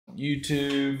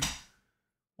YouTube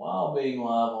while being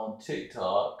live on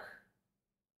TikTok,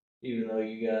 even though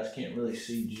you guys can't really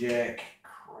see jack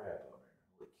crap.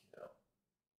 Holy cow.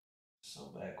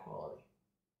 So bad quality.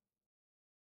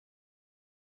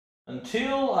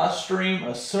 Until I stream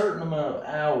a certain amount of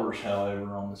hours,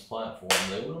 however, on this platform,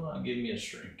 they will not give me a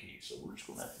stream key, so we're just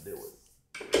going to have to deal with it.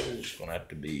 It's just going to have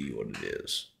to be what it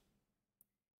is.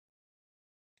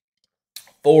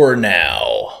 For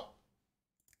now.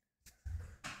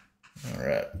 All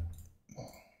right.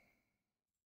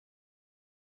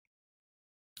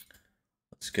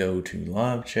 Let's go to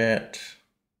live chat.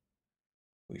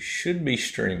 We should be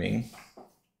streaming.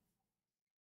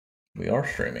 We are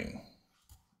streaming.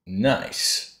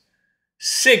 Nice.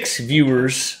 6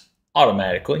 viewers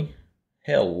automatically.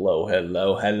 Hello,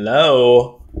 hello,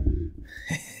 hello.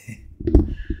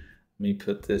 Let me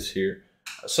put this here.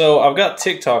 So I've got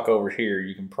TikTok over here.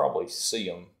 You can probably see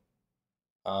them.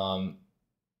 I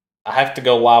have to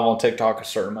go live on TikTok a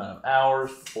certain amount of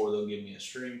hours before they'll give me a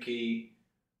stream key.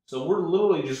 So we're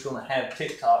literally just going to have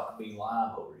TikTok be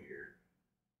live over here.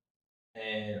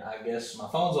 And I guess my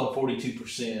phone's on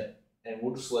 42%, and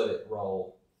we'll just let it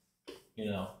roll. You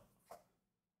know,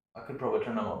 I could probably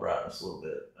turn on my brightness a little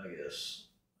bit, I guess.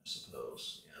 I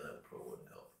suppose. Yeah, that probably wouldn't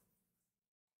help.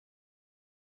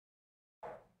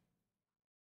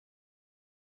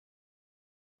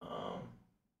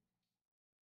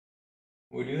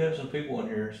 We do have some people in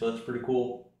here, so that's pretty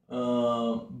cool.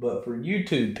 But for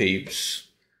YouTube peeps,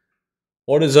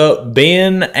 what is up?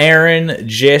 Ben, Aaron,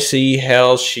 Jesse,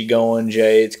 how's she going,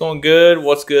 Jay? It's going good.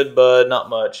 What's good, bud? Not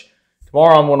much.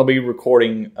 Tomorrow I'm going to be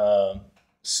recording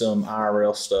some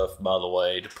IRL stuff, by the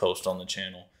way, to post on the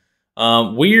channel.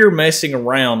 We're messing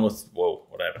around with, whoa,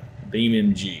 what happened?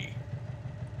 BeamMG.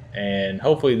 And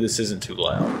hopefully this isn't too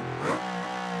loud.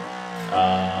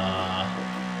 A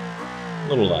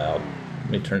little loud. Let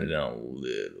me turn it down a little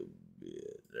bit.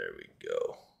 There we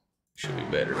go. Should be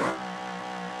better.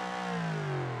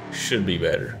 Should be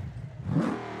better.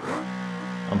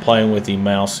 I'm playing with the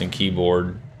mouse and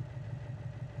keyboard.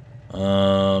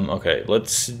 Okay,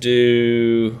 let's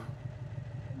do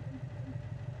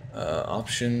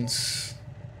options,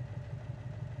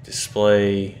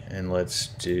 display, and let's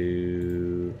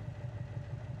do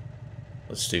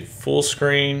full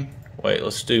screen. Wait,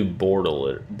 let's do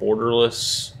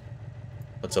borderless.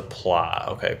 Let's apply.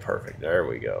 Okay, perfect. There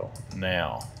we go.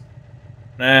 Now,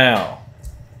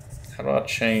 how do I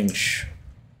change?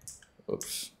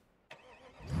 Oops.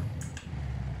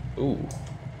 Ooh.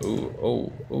 Ooh,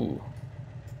 oh, ooh.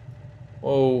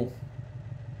 Whoa.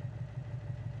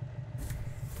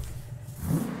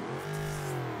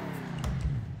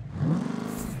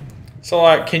 So,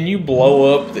 like, can you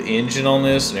blow up the engine on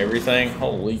this and everything?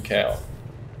 Holy cow.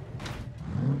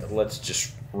 Let's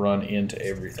just run into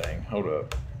everything. Hold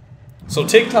up. So,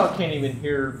 TikTok can't even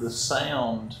hear the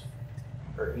sound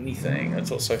or anything. That's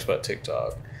what sucks about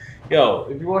TikTok. Yo,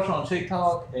 if you're watching on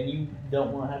TikTok and you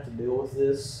don't want to have to deal with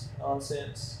this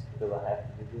nonsense, because I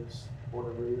have to do this for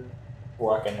whatever reason,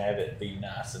 or I can have it be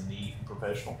nice and neat and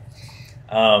professional,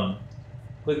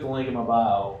 click the link in my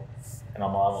bio, and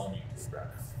I'm live on YouTube right now.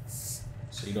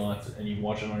 So you don't have to, and you can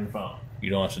watch it on your phone. You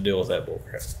don't have to deal with that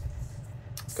bullcrap.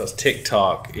 Because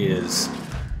TikTok is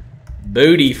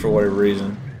booty for whatever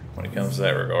reason when it comes to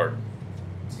that regard.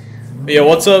 But yeah,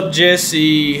 what's up,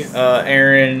 Jesse,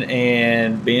 Aaron,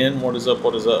 and Ben? What is up?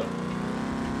 What is up?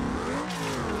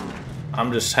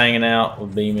 I'm just hanging out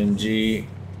with BeamMG.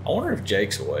 I wonder if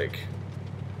Jake's awake.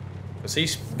 Because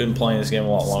he's been playing this game a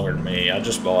lot longer than me. I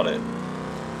just bought it.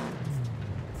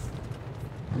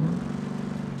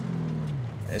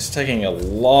 It's taking a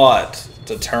lot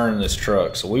to turn this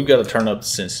truck, so we've got to turn up the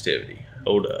sensitivity.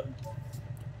 Hold up.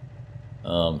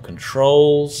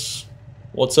 Controls.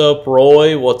 What's up,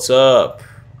 Roy? What's up?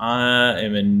 I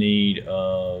am in need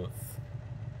of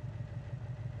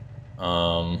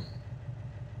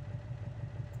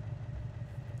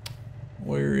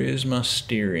where is my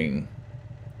steering?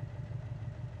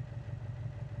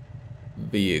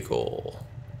 Vehicle.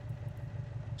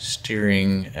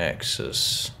 Steering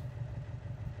axis.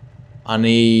 I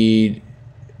need,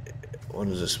 what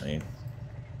does this mean?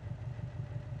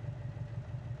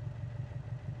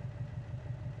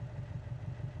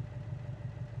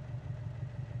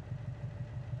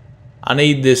 I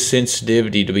need this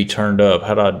sensitivity to be turned up.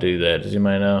 How do I do that? Does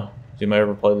anybody know? Has anybody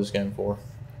ever played this game before?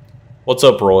 What's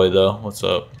up, Roy, though? What's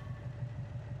up?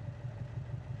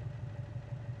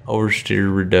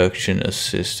 Oversteer reduction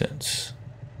assistance.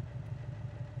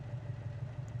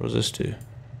 What does this do?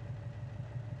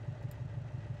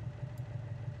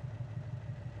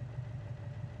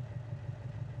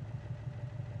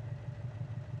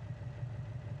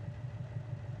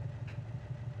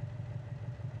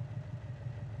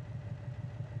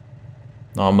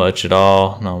 Not much at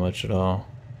all. Not much at all.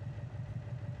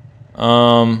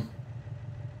 I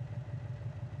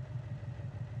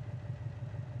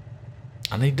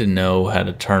need to know how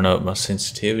to turn up my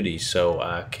sensitivity so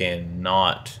I can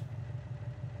not.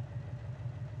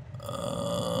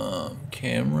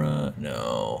 Camera,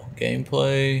 no.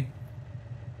 Gameplay.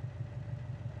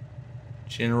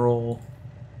 General.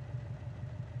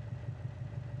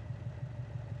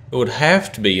 It would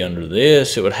have to be under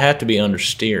this. It would have to be under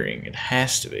steering. It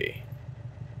has to be.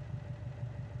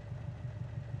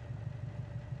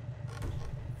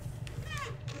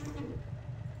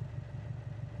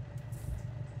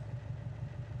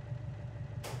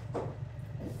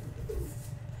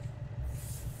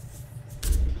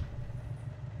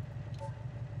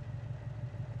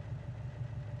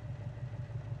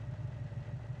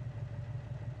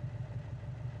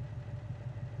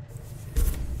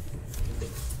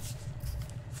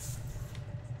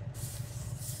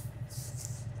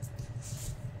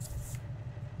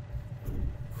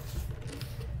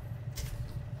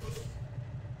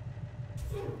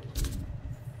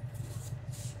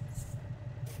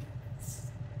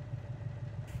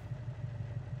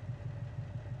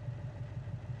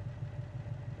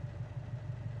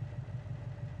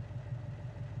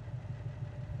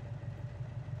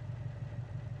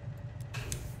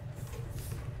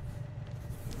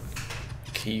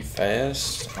 Key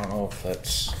fast. I don't know if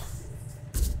that's.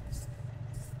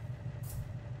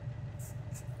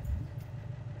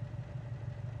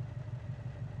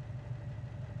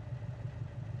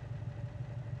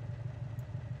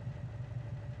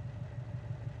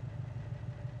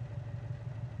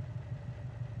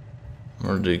 I'm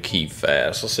gonna do key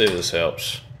fast. Let's see if this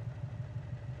helps.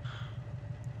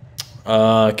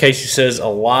 Casey says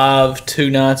alive 2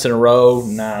 nights in a row.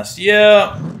 Nice.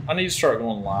 Yeah, I need to start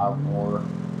going live more.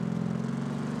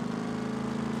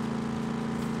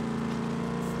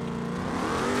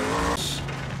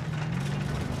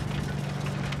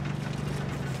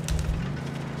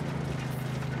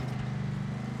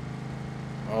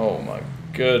 Oh my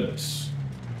goodness.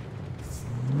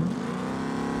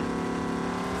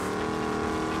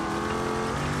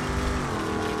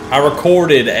 I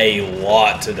recorded a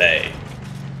lot today,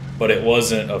 but it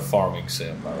wasn't a farming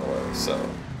sim, by the way, so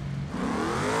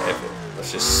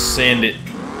let's just send it.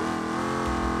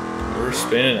 We're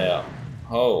spinning out.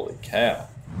 Holy cow.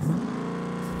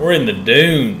 We're in the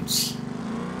dunes.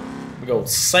 Big old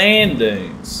sand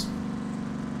dunes.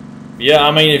 Yeah,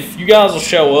 I mean, if you guys will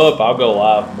show up, I'll go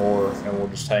live more, and we'll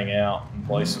just hang out and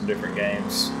play some different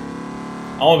games.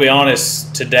 I'm gonna be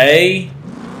honest, today,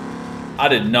 I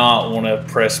did not want to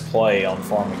press play on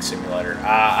Farming Simulator.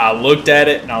 I looked at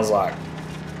it and I was like,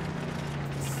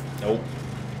 nope.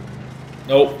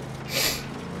 Nope.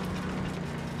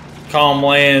 Calm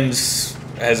Lands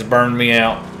has burned me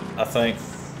out, I think.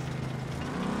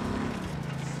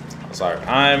 I was like,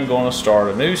 I'm going to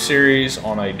start a new series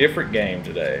on a different game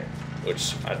today,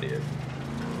 which I did.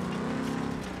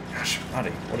 Gosh,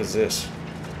 what is this?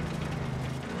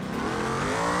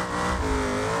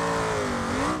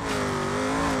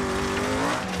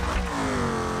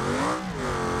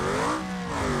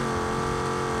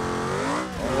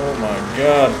 Oh my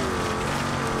God.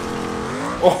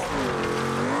 Oh.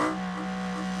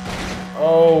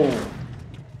 Oh.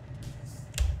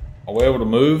 Are we able to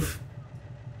move?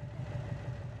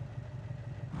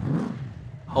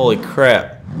 Holy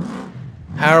crap.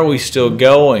 How are we still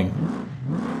going?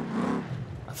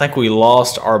 I think we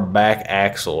lost our back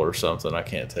axle or something. I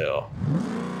can't tell.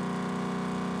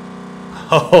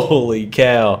 Holy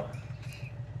cow.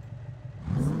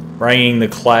 Bringing the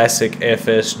classic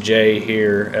FSJ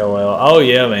here, LL. Oh,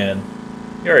 yeah, man.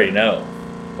 You already know.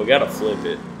 We gotta flip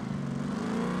it.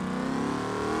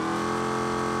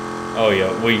 Oh,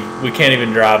 yeah. We can't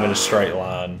even drive in a straight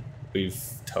line. We've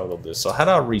totaled this. So how do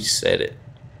I reset it?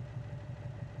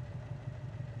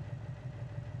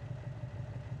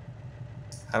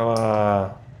 How do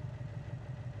I...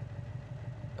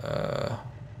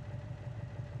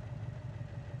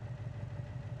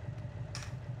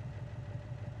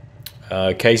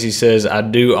 Casey says, I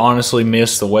do honestly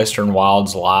miss the Western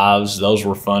Wilds lives. Those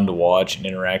were fun to watch and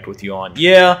interact with you on.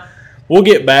 Yeah, we'll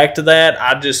get back to that.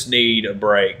 I just need a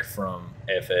break from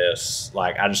FS.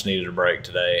 Like, I just needed a break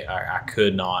today. I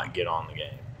could not get on the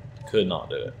game. Could not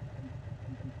do it.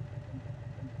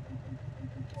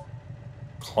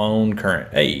 Clone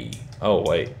current. Hey. Oh,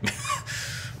 wait.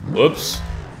 Whoops.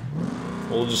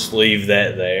 We'll just leave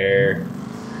that there.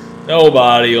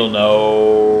 Nobody will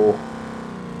know.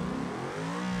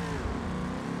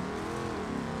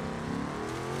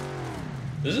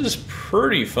 This is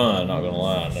pretty fun, not gonna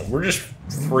lie. We're just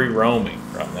free roaming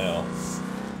right now.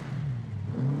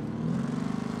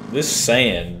 This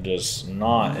sand does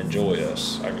not enjoy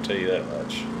us, I can tell you that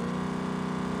much.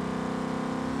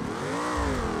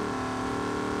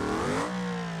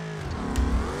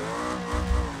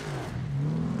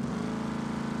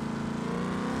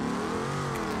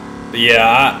 But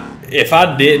yeah, if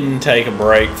I didn't take a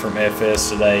break from FS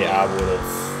today, I would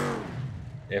have.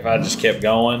 If I just kept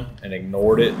going and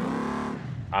ignored it,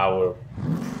 I would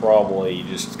probably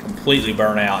just completely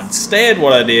burn out. Instead,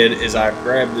 what I did is I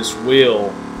grabbed this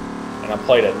wheel and I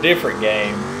played a different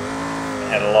game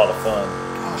and had a lot of fun.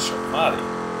 Gosh almighty.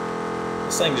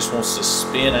 This thing just wants to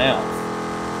spin out.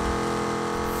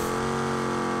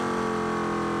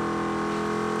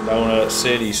 Donut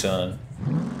City, son.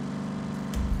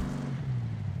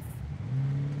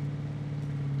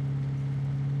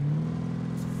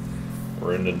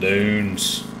 We're in the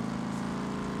dunes.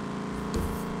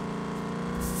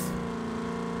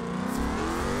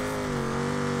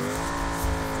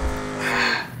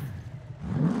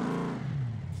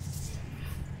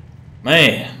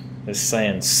 Man, this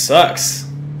sand sucks.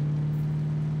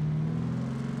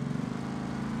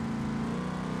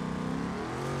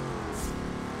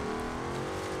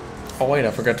 Oh wait,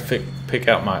 I forgot to pick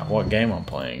out what game I'm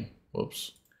playing.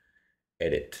 Whoops.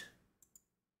 Edit.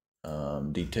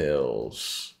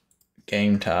 Details.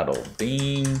 Game title.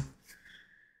 Beam.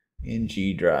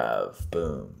 NG drive.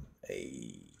 Boom.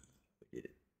 Hey.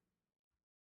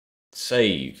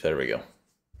 Save. There we go.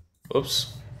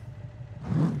 Whoops. I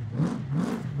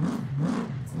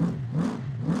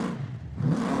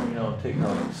don't even know if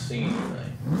TikTok can see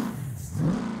anything.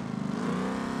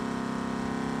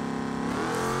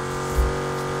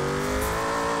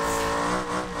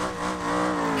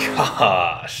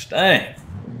 Gosh, dang.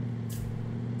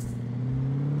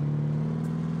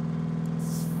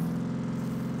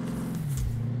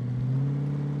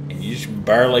 And you just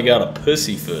barely got a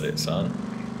pussyfoot it, son.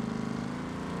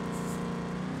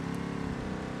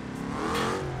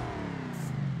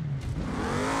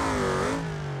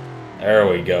 There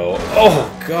we go.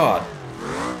 Oh, God.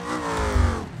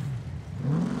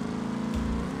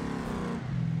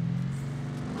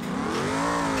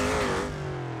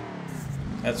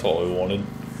 That's what we wanted.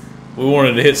 We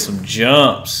wanted to hit some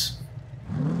jumps.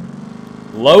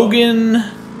 Logan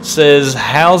says,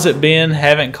 how's it been?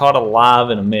 Haven't caught a live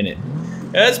in a minute.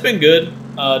 Yeah, it's been good.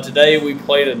 Today we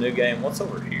played a new game. What's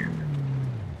over here?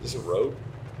 Is this a road?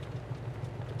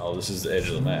 Oh, this is the edge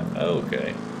of the map.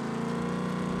 Okay.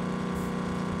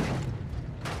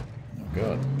 Oh,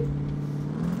 God.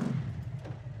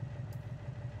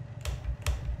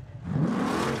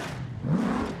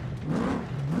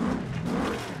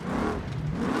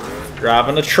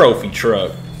 Driving a trophy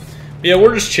truck. Yeah,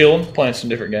 we're just chilling, playing some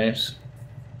different games.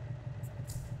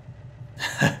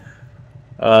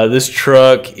 This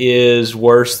truck is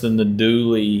worse than the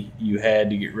dually you had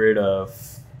to get rid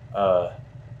of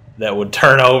that would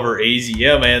turn over easy.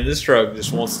 Yeah, man, this truck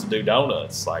just wants to do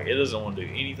donuts. Like, it doesn't want to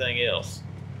do anything else.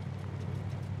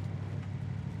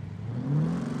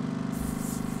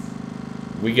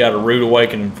 We got a rude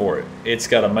awakening for it. It's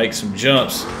got to make some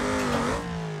jumps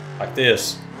like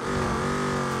this.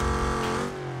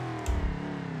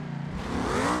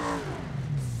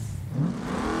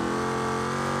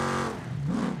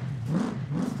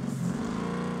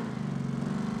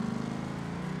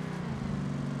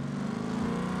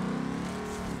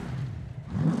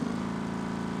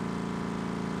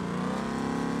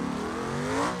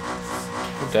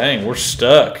 Dang, we're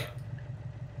stuck.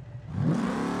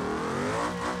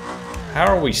 How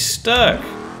are we stuck?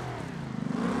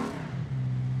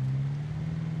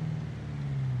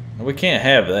 We can't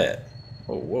have that.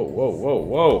 Whoa, whoa, whoa, whoa,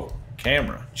 whoa.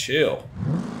 Camera, chill.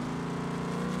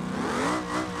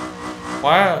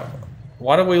 Why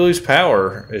did we lose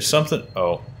power? Is something...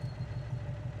 Oh.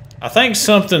 I think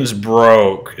something's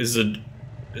broke. Is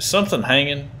something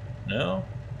hanging? No?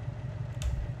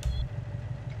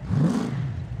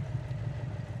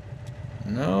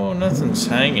 No, nothing's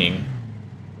hanging.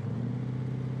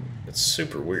 It's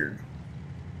super weird.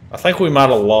 I think we might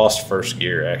have lost first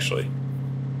gear, actually.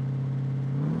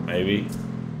 Maybe.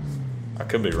 I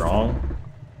could be wrong.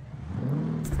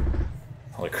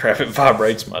 Holy crap, it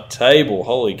vibrates my table.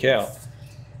 Holy cow.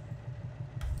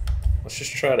 Let's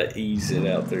just try to ease it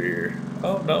out through here.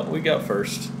 Oh, no, we got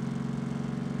first.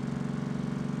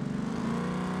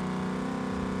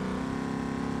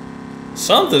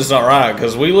 Something's not right,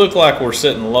 because we look like we're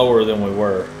sitting lower than we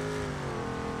were.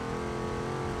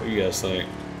 What do you guys think?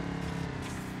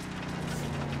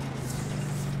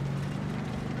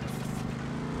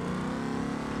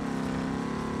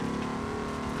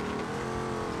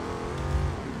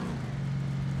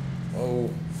 Oh.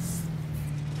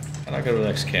 How do I go to the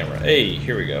next camera? Hey,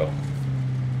 here we go.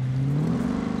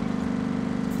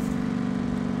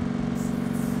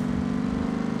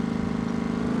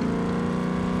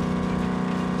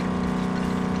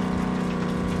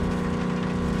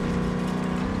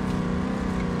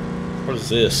 What is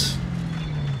this?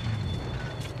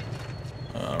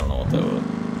 I don't know what that was.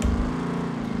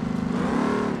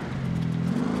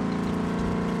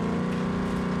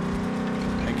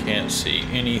 I can't see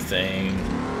anything.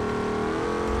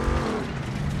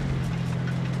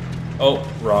 Oh,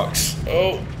 rocks.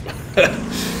 Oh.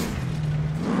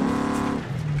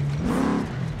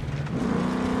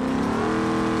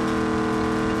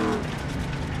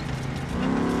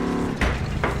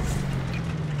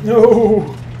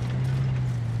 No.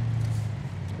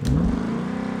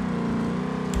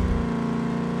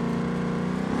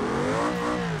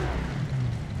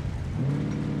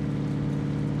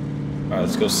 Alright,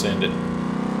 let's go send it.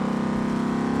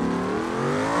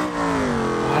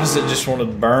 Why does it just want to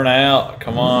burn out?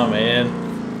 Come on, man.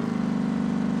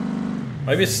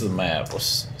 Maybe it's the map.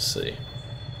 Let's see.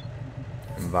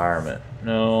 Environment.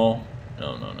 No.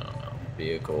 No.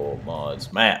 Vehicle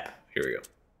mods. Map. Here we go.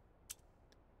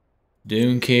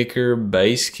 Dune Kicker,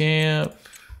 Base Camp,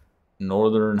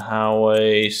 Northern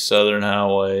Highway, Southern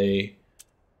Highway,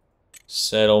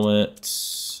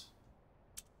 Settlements.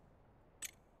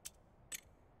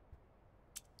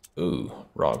 Ooh,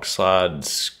 Rock Slide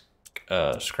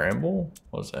Scramble?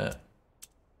 What's that?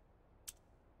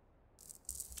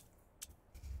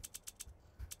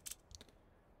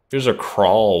 Here's a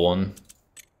crawl one.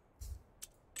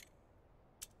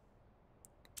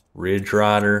 Ridge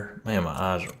Rider. Man, my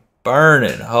eyes are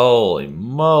burning. Holy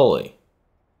moly.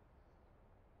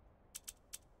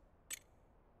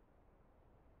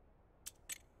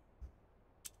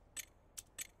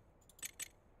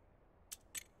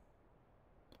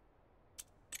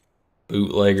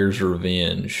 Bootlegger's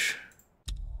Revenge.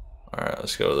 Alright,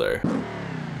 let's go there.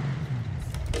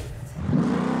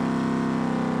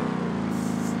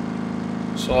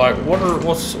 So like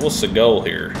what's the goal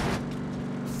here?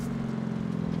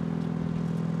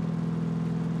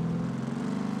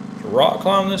 To rock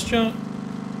climb this junk?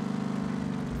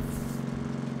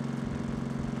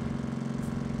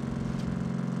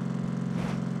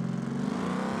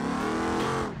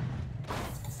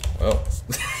 Well,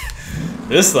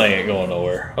 this thing ain't going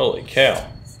nowhere. Holy cow.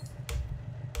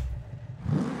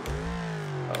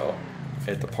 Oh,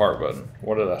 hit the park button.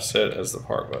 What did I set as the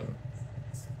park button?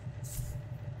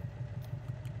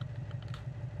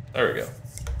 There we go.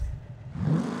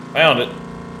 Found it.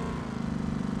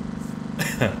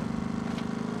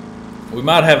 We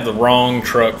might have the wrong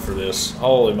truck for this.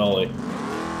 Holy moly.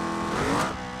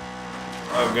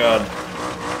 Oh god.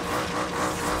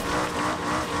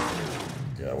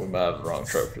 Yeah, we might have the wrong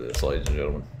truck for this, ladies and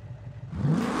gentlemen.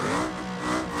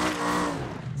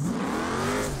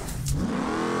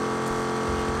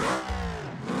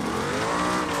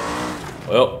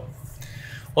 Well,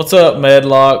 what's up,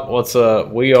 Medlock? What's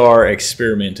up? We are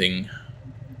experimenting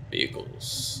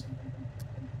vehicles.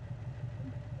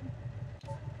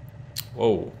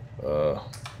 Whoa.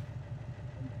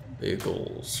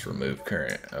 Vehicles, remove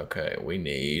current. Okay, we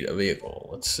need a vehicle.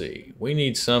 Let's see. We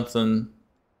need something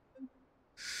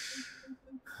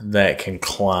that can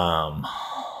climb.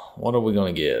 What are we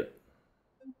going to get?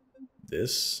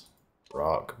 This?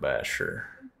 Rock Basher.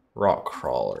 Rock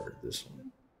Crawler. This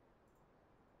one.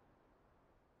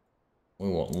 We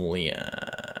want Leon.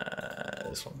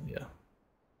 This one, yeah.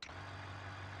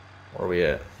 Where are we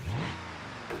at?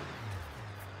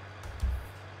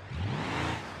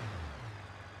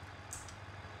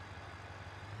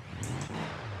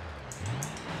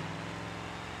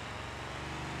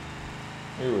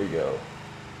 Here we go.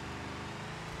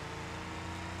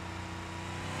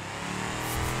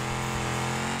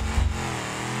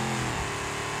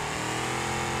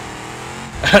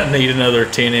 I need another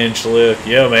 10-inch lift.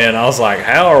 Yeah, man. I was like,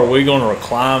 how are we going to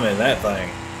climb in that thing?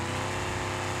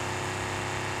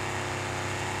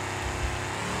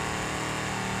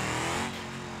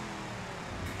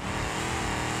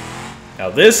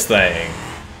 Now this thing,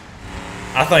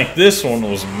 I think this one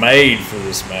was made for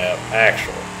this map,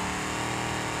 actually.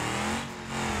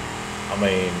 I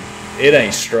mean, it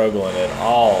ain't struggling at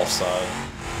all, son.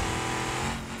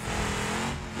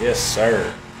 Yes,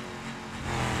 sir.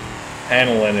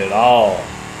 Handling it all.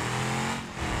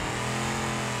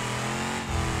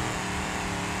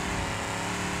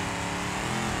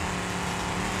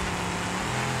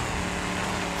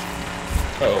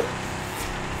 Oh.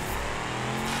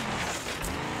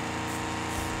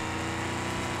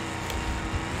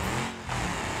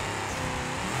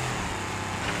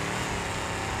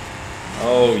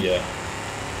 Oh, yeah.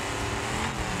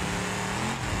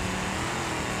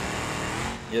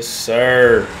 Yes,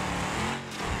 sir.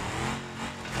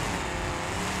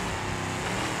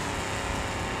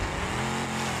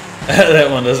 That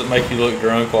one doesn't make you look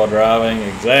drunk while driving.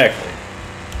 Exactly.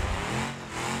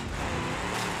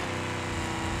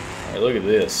 All right, look at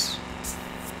this.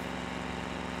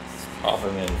 Pop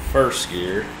him in first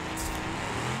gear.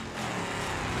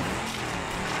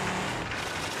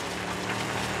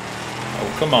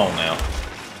 Oh, come on now.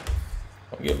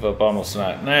 Don't give up almost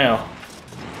tonight. Now,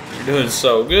 you're doing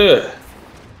so good.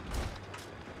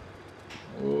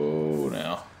 Oh,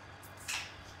 now.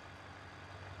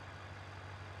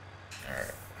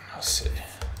 Alright, let's see.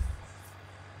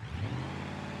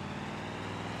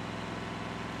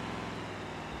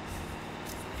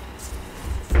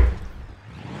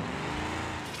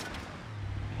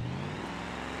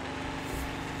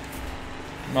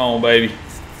 Come on, baby.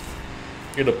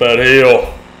 Get up that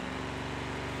hill.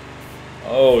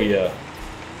 Oh, yeah.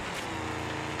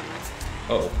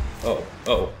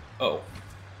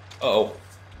 Oh.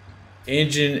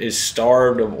 Engine is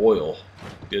starved of oil.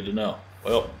 Good to know.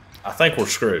 Well, I think we're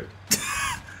screwed.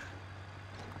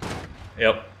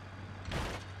 Yep.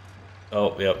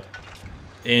 Oh, yep.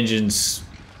 Engine's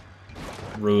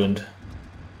ruined.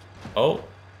 Oh.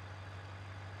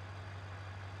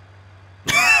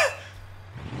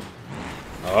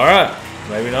 Alright.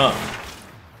 Maybe not.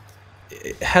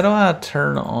 How do I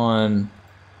turn on...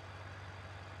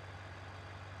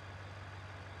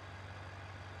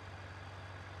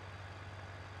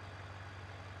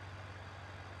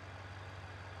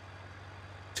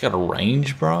 It's got a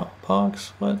range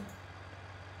box? What?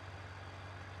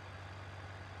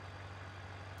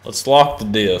 Let's lock the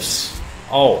diffs.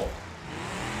 Oh.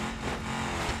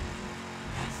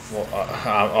 Well,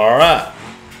 alright.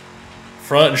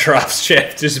 Front drive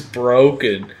shaft is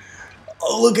broken.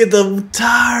 Oh, look at the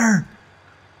tire.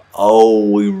 Oh,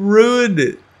 we ruined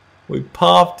it. We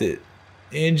popped it.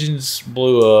 Engines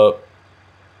blew up.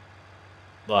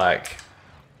 Like,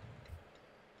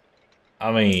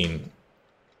 I mean,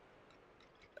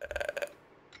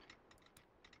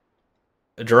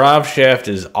 the drive shaft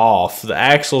is off. The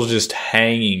axle's just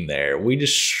hanging there. We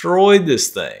destroyed this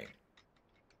thing.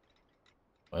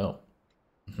 Well,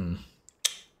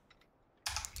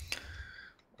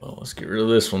 well, let's get rid of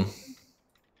this one.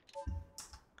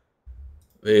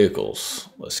 Vehicles.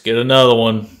 Let's get another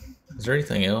one. Is there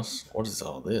anything else? What is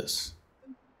all this?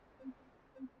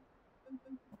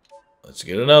 Let's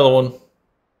get another one.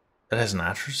 That has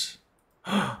nitrous.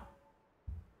 That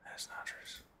has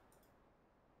nitrous.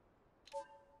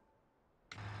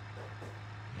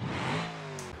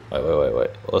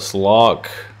 Wait. Let's lock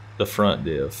the front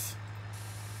diff.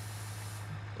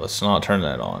 Let's not turn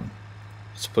that on.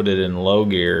 Let's put it in low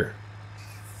gear.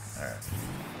 All right.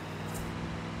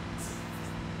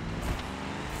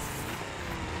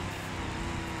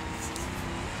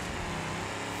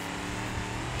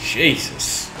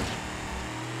 Jesus.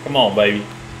 Come on, baby.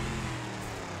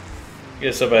 Get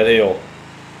us up that hill.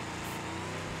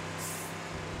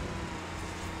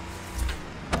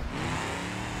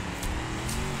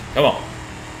 Come on.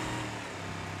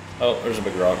 Oh, there's a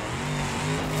big rock.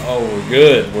 Oh, we're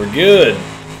good. We're good.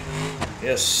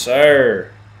 Yes,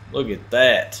 sir. Look at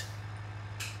that.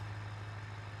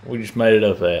 We just made it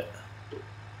up that.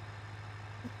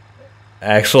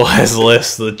 Axel has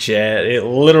left the chat. It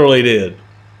literally did.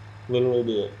 Literally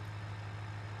did.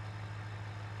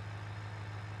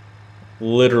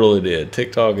 Literally did.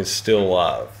 TikTok is still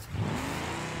live.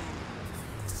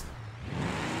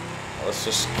 Let's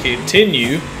just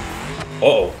continue.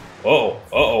 Uh-oh. Uh-oh.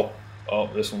 Uh-oh. Oh,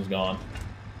 this one's gone.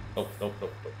 Nope.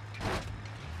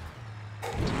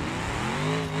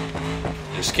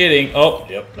 Just kidding. Oh,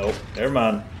 yep, nope. Never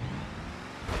mind.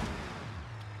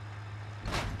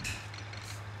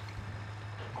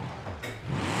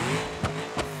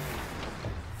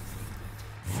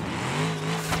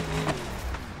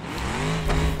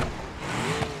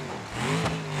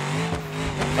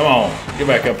 Come on, get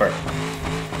back up there.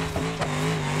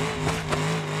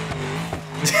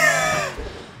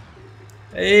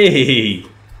 Hey,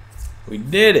 we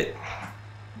did it.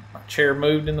 My chair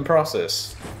moved in the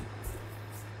process.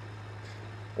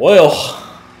 Well,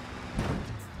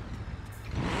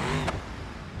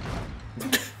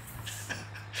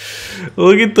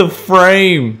 look at the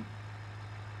frame.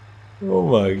 Oh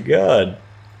my God.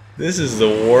 This is the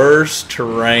worst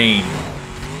terrain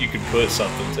you could put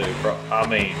something to. I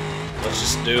mean, let's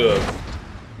just do a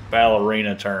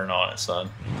ballerina turn on it, son.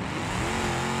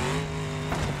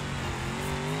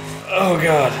 Oh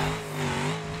God.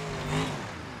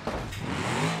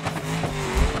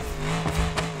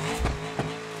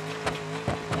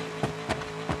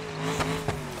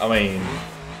 I mean,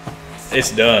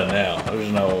 It's done now.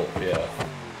 There's no, yeah.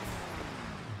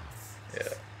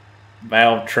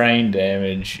 Valve train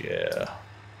damage, yeah.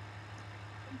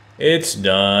 It's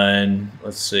done.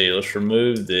 Let's see, let's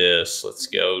remove this. Let's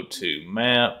go to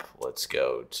map. Let's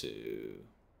go to...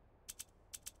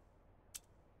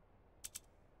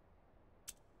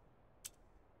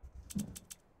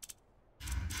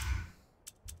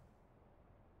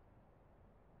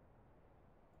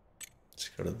 Let's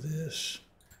go to this.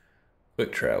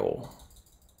 Quick travel.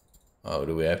 Oh,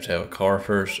 do we have to have a car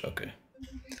first? Okay.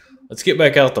 Let's get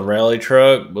back out the rally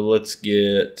truck, but let's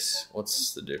get...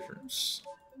 What's the difference?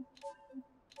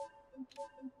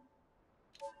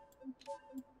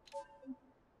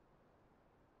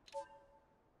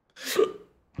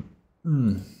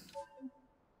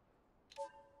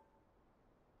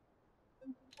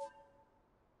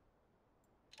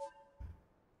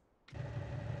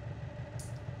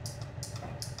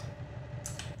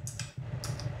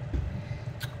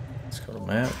 Let's go to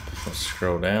map. Let's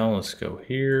scroll down. Let's go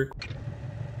here.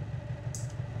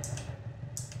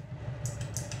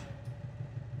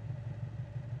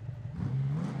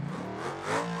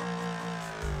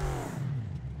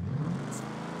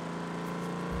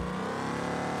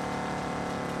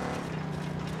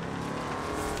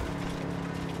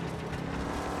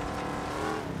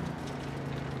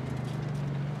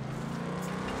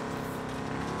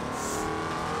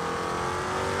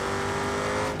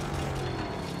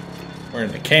 We're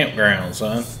in the campground,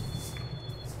 son.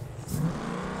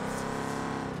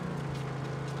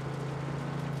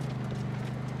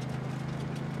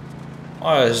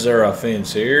 Why is there a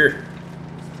fence here?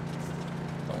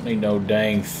 Don't need no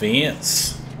dang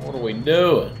fence. What are we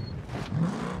doing?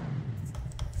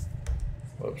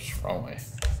 Whoops, wrong way.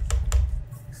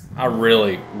 I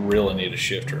really need a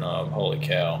shifter knob. Holy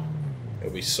cow.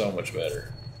 It'll be so much better.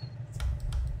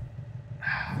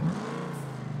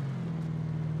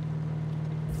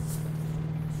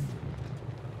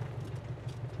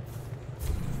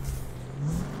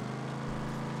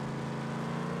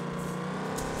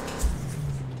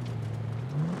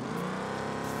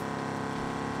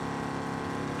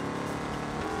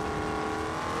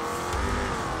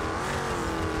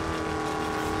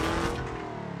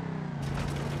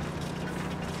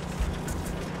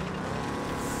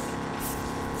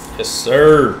 Yes,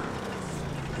 sir.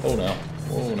 Oh no.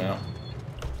 Oh no.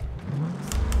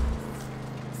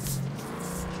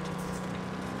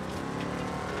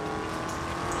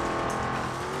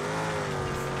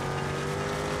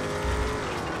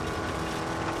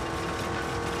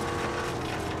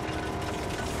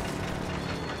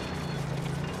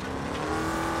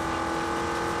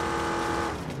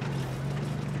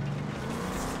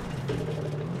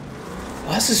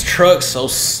 Why is this truck so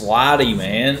slidey,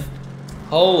 man?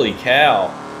 Holy cow.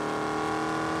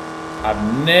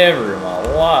 I've never in my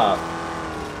life.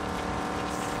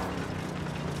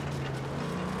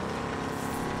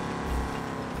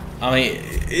 I mean,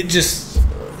 it just,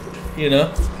 you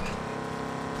know,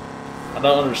 I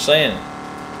don't understand.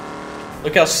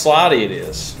 Look how slidey it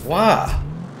is. Why?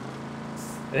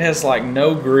 It has like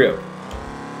no grip.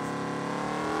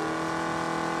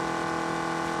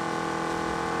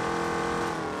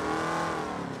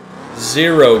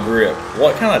 Zero grip.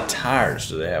 What kind of tires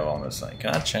do they have on this thing?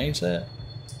 Can I change that?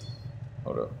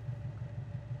 Hold up.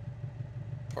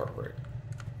 Park brake.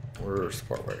 Where's the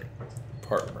park brake?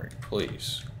 Park brake,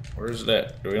 please. Where's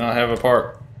that? Do we not have a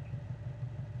park?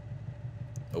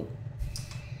 Oh.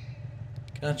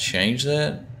 Can I change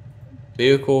that?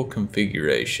 Vehicle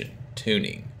configuration.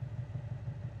 Tuning.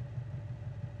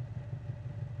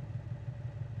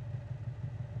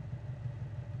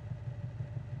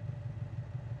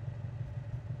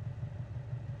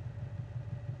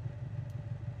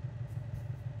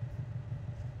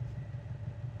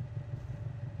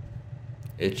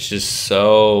 It's just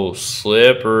so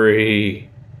slippery.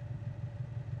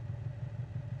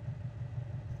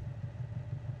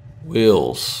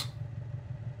 Wheels.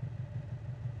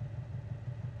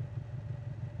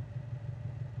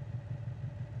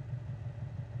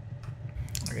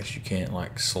 I guess you can't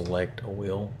like select a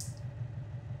wheel.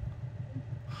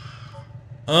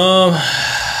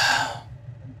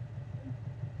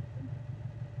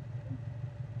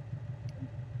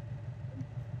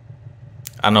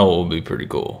 I know it would be pretty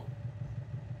cool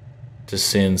to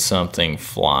send something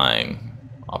flying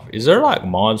off. Is there like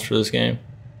mods for this game?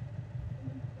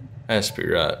 Has to be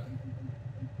right.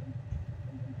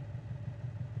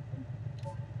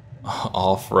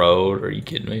 Off-road? Are you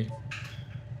kidding me?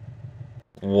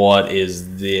 What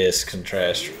is this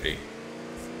catastrophe?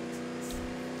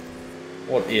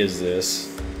 What is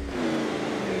this?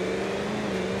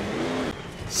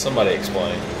 Somebody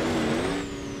explain.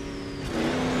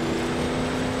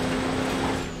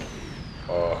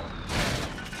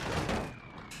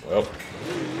 Well.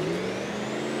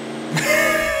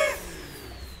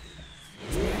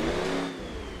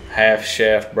 Half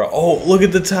shaft, bro. Oh, look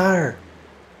at the tire.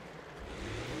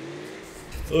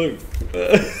 Look.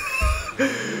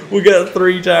 We got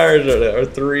 3 tires right now, or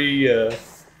 3,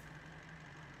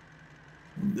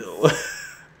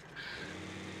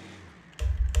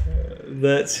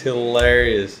 That's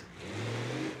hilarious.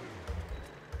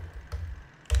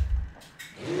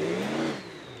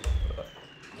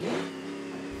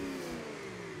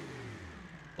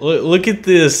 Look at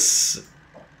this.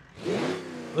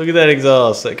 Look at that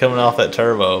exhaust that coming off that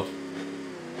turbo.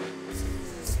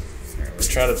 Let's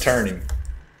try to turn him.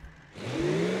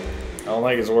 I don't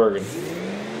think it's working.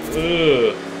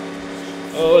 Ugh.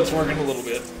 Oh, it's working a little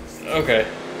bit. Okay.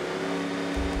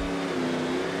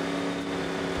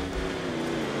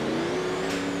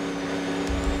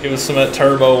 Give us some of that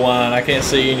turbo line. I can't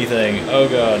see anything. Oh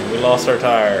god, we lost our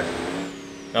tire.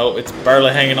 Nope, it's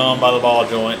barely hanging on by the ball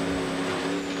joint.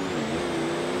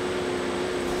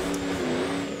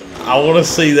 I want to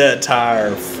see that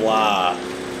tire fly.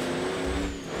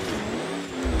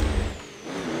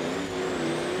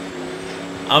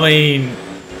 I mean,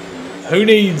 who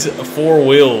needs 4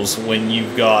 wheels when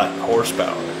you've got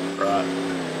horsepower, right?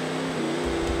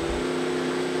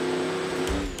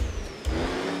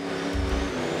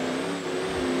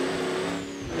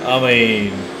 I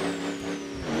mean,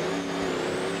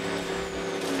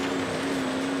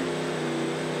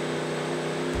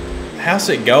 how's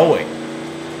it going?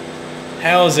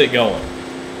 How is it going?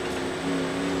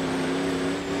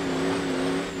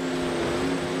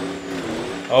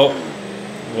 Oh,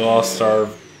 we lost our,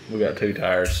 we got 2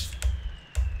 tires.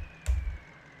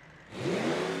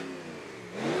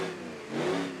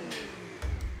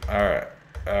 Alright,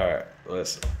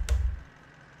 listen.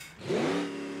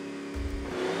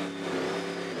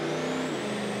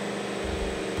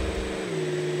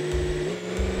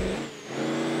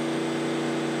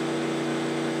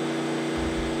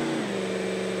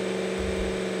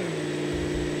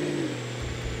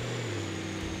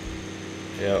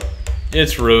 Yep.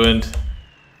 It's ruined.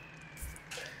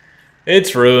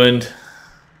 It's ruined.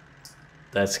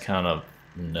 That's kind of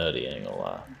nutty, ain't gonna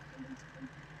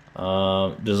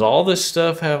lie. Does all this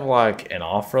stuff have like an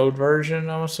off-road version,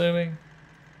 I'm assuming?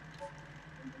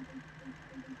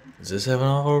 Does this have an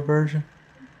off-road version?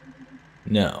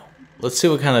 No. Let's see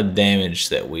what kind of damage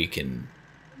that we can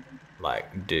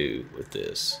like do with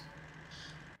this.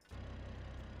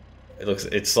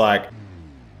 It's like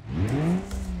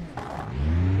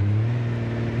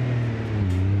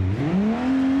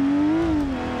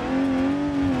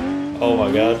oh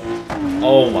my god.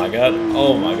 Oh my god.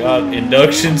 Oh my god.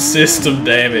 Induction system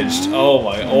damaged. Oh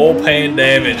my. Oil pan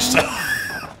damaged.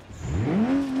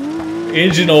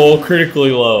 Engine oil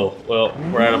critically low. Well,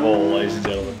 we're out of oil, ladies and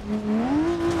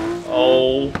gentlemen.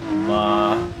 Oh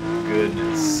my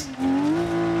goodness.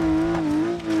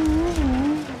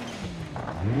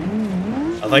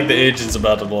 I think the engine's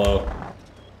about to blow.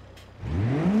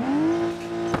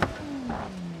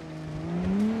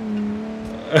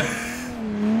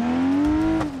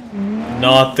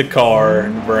 Not the car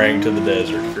to bring to the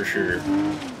desert, for sure.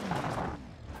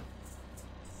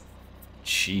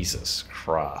 Jesus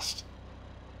Christ.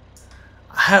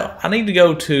 I need to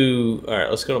go to...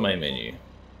 Alright, let's go to main menu.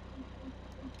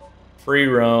 Free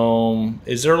roam.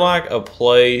 Is there like a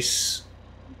place...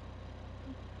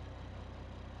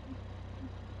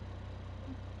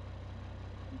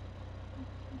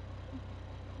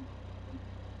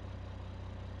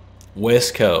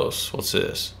 West Coast. What's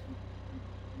this?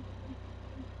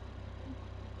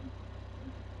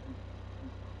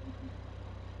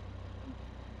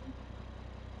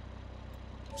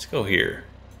 Let's go here.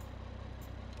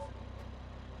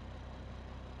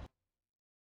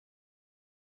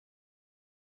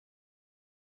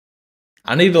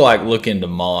 I need to like look into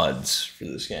mods for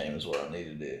this game is what I need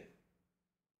to do.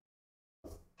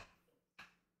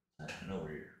 Over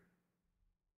here.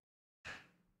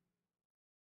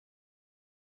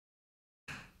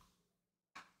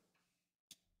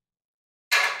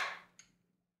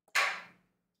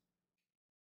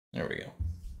 There we go.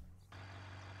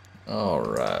 All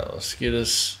right, let's get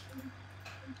us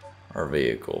our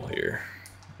vehicle here.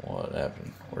 What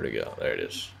happened? Where'd it go? There it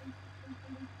is.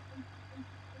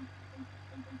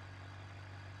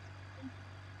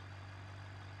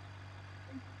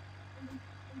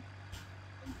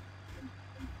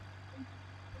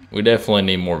 We definitely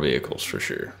need more vehicles for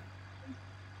sure.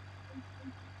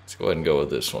 Let's go ahead and go with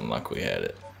this one like we had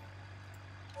it.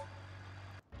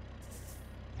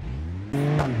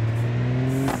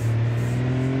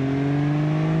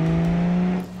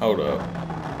 Hold up.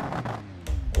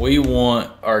 We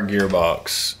want our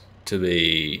gearbox to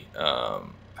be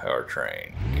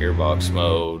powertrain. Gearbox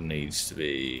mode needs to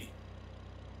be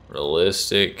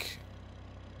realistic.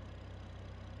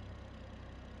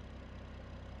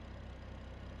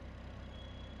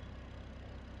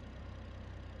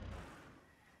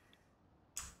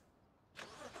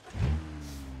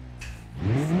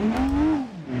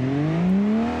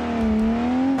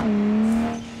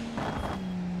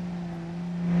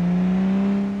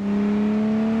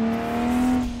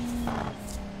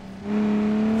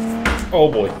 Oh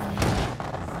boy.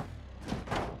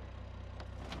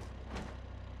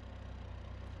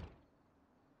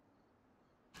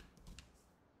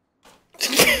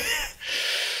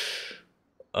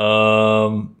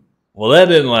 Well, that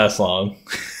didn't last long.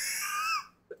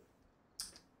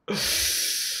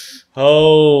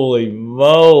 Holy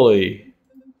moly.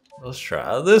 Let's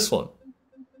try this one.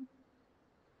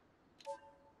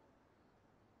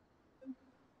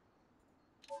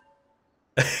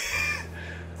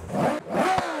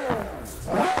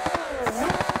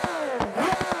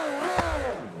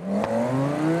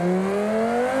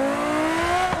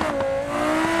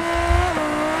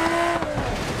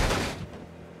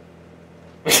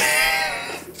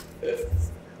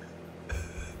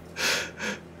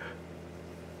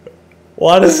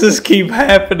 Why does this keep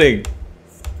happening? It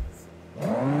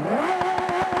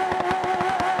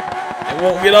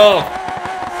won't get off.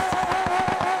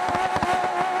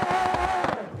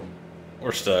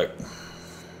 We're stuck.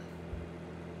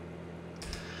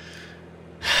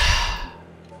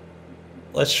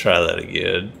 Let's try that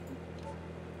again.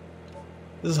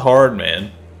 This is hard,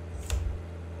 man.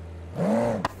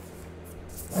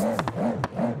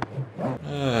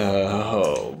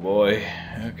 Oh boy.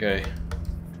 Okay.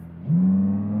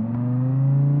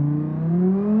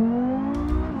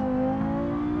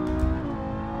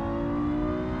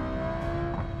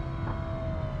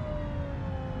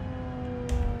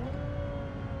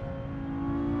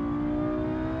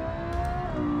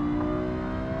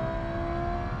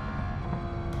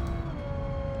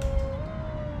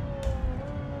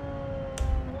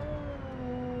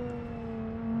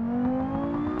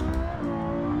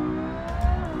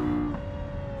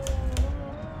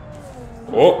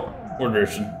 Oh, we're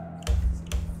drifting.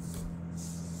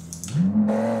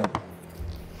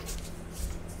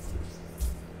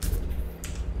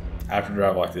 I have to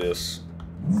drive like this,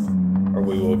 or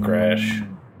we will crash.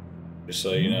 Just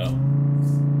so you know.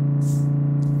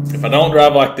 If I don't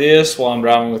drive like this while I'm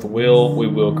driving with the wheel, we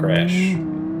will crash.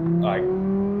 Like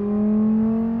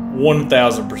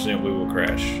 1000% we will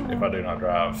crash if I do not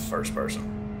drive first person.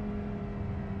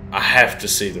 I have to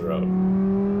see the road.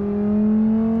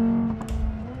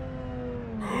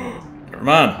 Never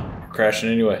mind. We're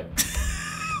crashing anyway.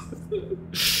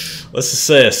 Let's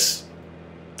assess.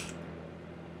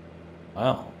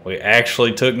 Wow, we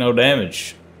actually took no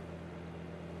damage.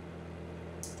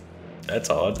 That's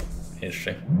odd.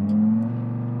 Interesting.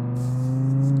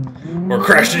 We're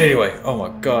crashing anyway. Oh my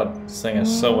god, this thing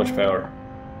has so much power.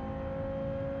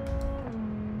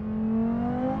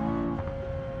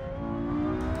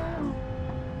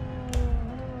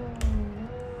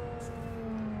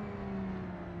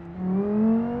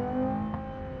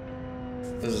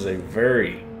 This is a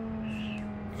very,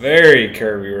 very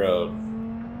curvy road.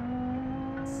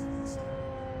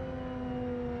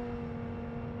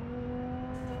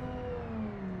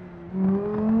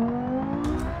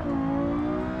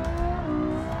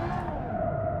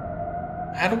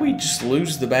 How do we just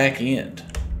lose the back end?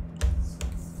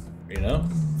 You know?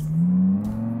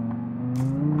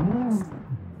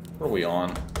 What are we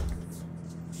on?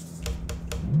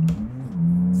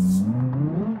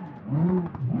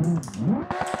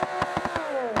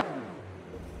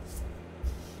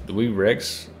 Do we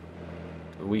Rex?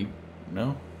 Do we?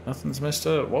 No? Nothing's messed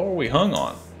up. What were we hung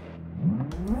on?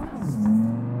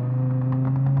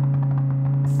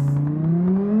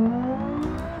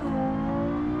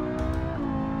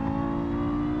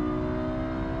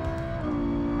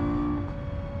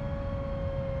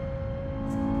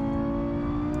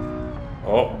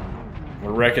 Oh,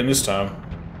 we're wrecking this time.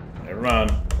 Never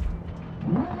mind.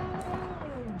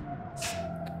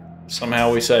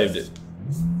 Somehow we saved it.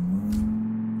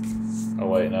 Oh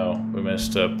wait, no. We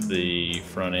messed up the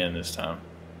front end this time.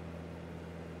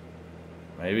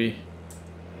 Maybe?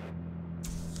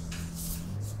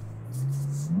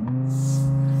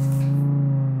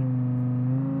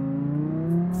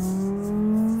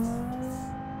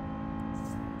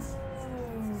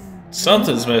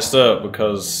 Something's messed up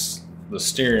because the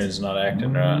steering is not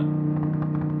acting right.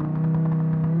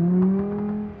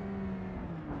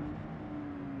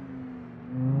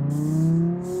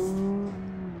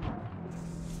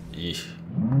 Eesh.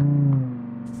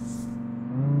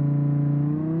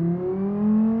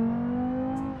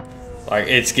 Like,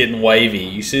 it's getting wavy.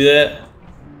 You see that?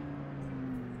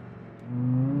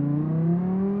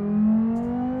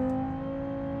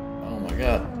 Oh my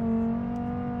god.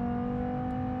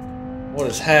 What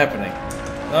is happening?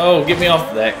 No, get me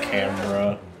off that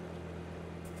camera.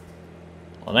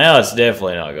 Well, now it's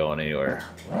definitely not going anywhere.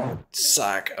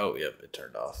 Psych. Oh, yep, it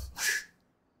turned off.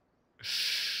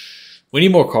 We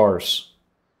need more cars.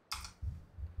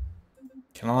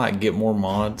 Can I, like, get more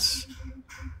mods?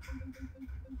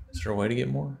 Is there a way to get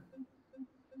more?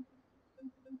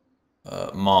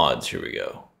 Mods, here we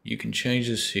go. You can change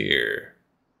this here.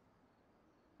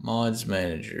 Mods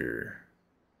manager.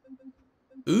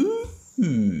 Ooh,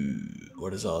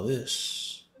 what is all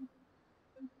this?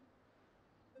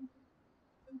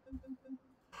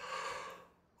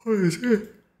 What is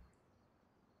it?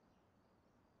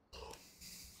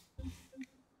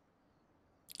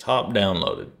 Top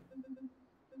downloaded.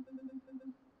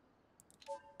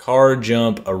 Car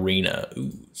Jump Arena.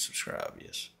 Ooh, subscribe,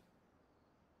 yes.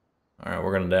 Alright,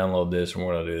 we're gonna download this and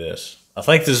we're gonna do this. I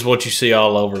think this is what you see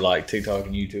all over like TikTok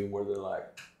and YouTube where they're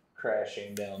like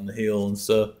crashing down the hill and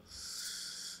stuff.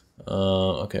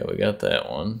 Okay, we got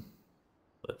that one.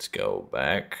 Let's go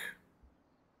back.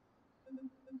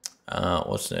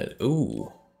 What's that?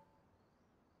 Ooh.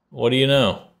 What do you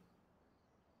know?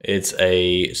 It's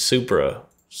a Supra.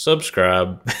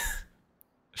 Subscribe.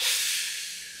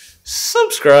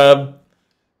 Subscribe.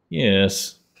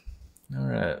 Yes. All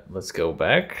right, let's go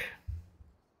back.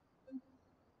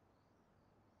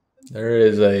 There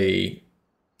is a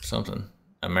something.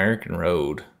 American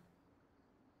Road.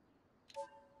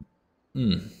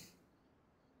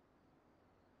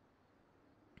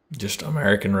 Just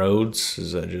American Roads?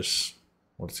 Is that just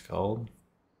what it's called?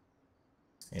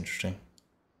 Interesting.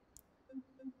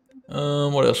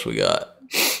 What else we got?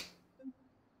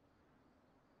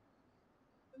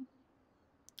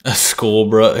 A school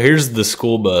bus. Here's the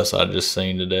school bus I just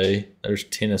seen today. There's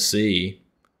Tennessee.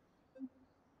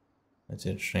 That's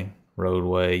interesting.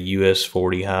 Roadway, US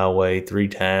 40 highway, 3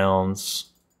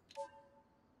 towns.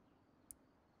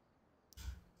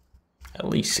 At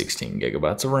least 16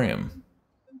 gigabytes of RAM.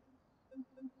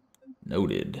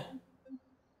 Noted.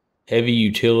 Heavy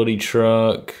utility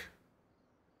truck.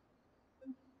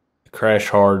 Crash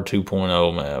Hard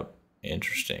 2.0 map.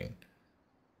 Interesting.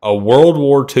 A World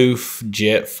War II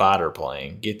jet fighter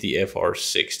plane. Get the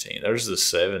FR-16. There's the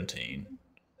 17.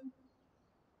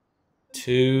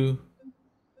 2.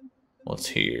 What's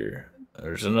here?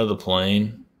 There's another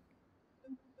plane.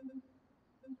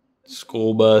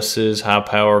 School buses. High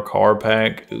power car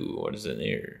pack. Ooh, what is in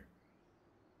here?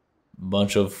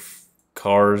 Bunch of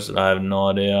cars that I have no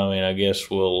idea. I mean, I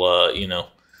guess we'll, you know,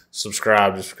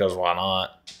 subscribe just because why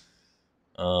not?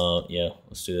 Yeah,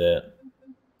 let's do that.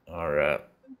 All right.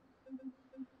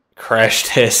 Crash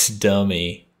test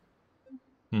dummy.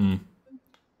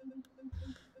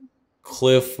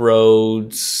 Cliff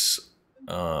roads.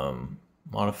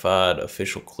 Modified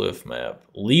official cliff map.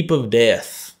 Leap of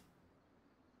death.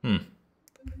 Look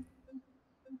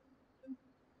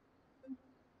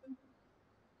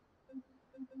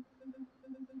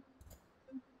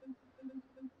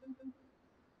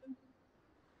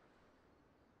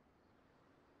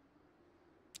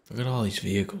at all these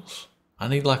vehicles. I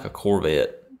need like a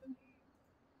Corvette.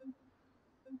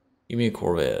 Give me a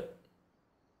Corvette.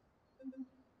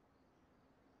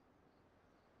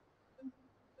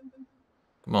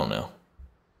 Come on now.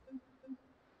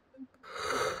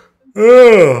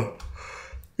 Oh,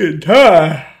 getting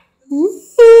tired.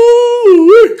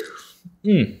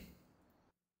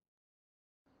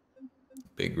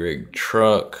 Big rig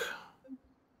truck.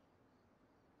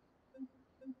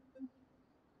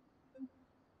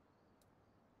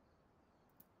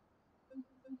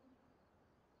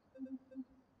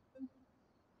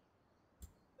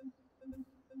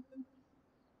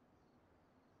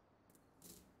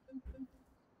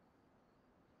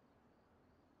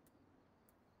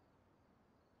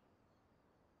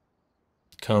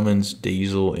 Cummins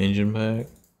diesel engine pack.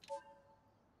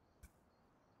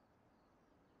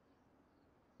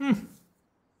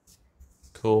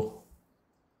 Cool.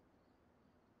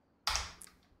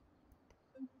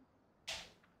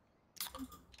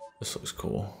 This looks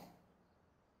cool.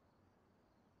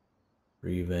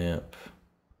 Revamp.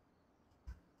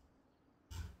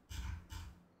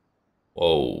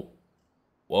 Whoa.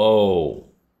 Whoa.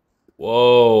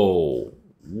 Whoa.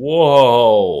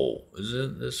 Whoa. Is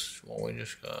it this one we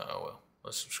just got? Oh, well,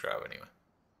 let's subscribe anyway.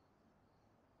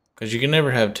 Because you can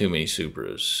never have too many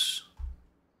Supras.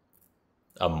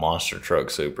 A monster truck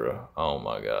Supra. Oh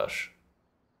my gosh.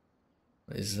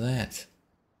 What is that?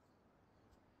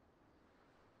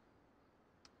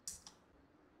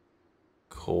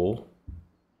 Cool.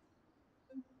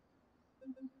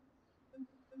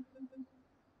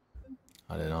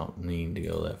 I did not mean to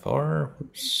go that far.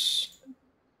 Oops.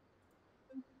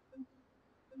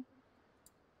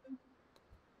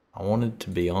 I wanted to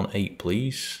be on 8,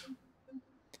 please.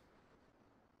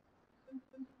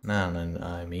 9, and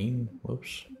I mean,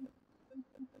 whoops.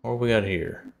 What we got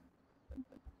here?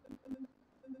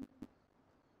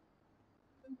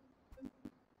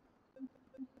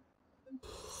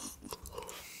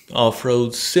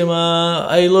 Off-road semi.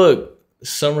 Hey, look,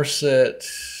 Somerset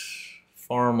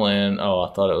farmland. Oh,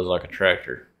 I thought it was like a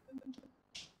tractor.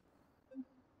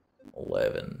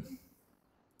 11.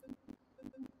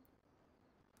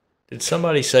 Did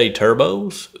somebody say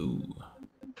turbos? Ooh.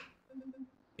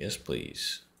 Yes,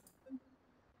 please.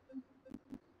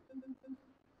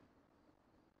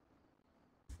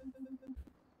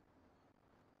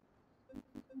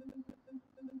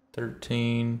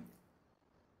 $13.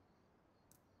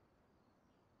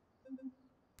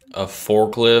 A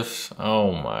forklift?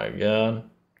 Oh my god.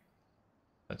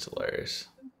 That's hilarious.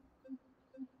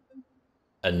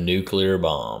 A nuclear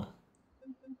bomb.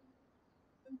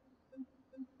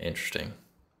 Interesting.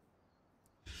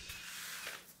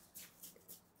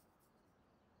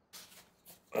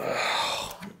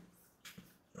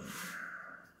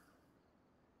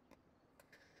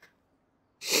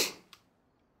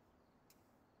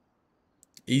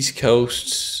 East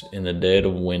Coast in the dead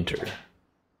of winter.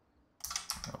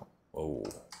 Oh.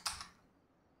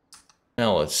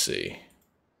 Now let's see.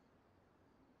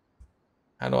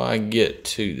 How do I get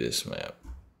to this map?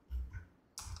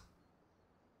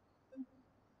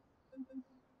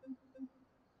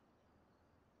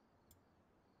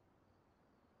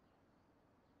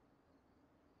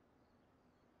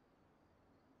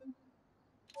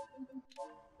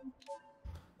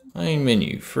 Main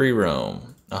menu, free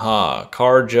roam. Aha,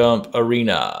 car jump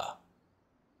arena.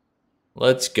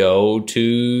 Let's go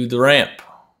to the ramp.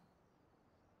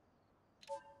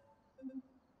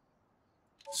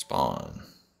 Spawn.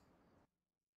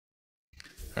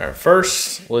 Alright,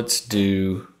 first, let's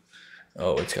do...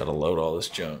 Oh, it's got to load all this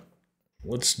junk.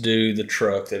 Let's do the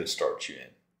truck that it starts you in.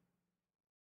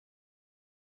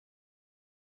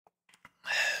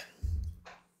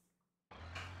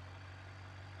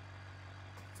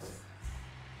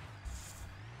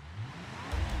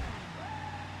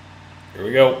 Here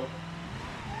we go.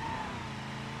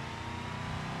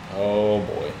 Oh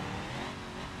boy.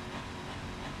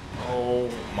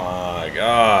 Oh my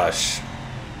gosh.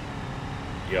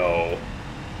 Yo.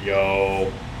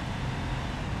 Yo.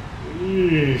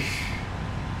 Eesh.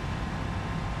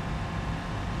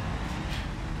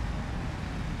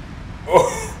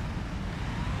 Oh.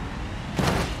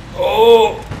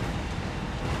 Oh.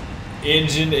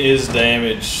 Engine is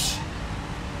damaged.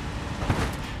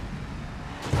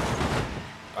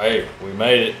 Hey, we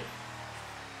made it.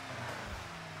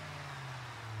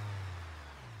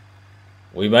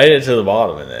 We made it to the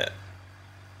bottom in that.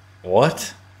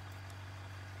 What?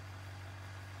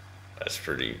 That's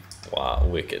pretty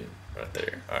wild, wicked right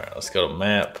there. All right, let's go to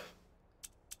map.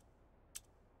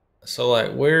 So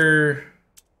like where?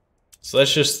 So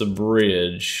that's just the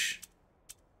bridge.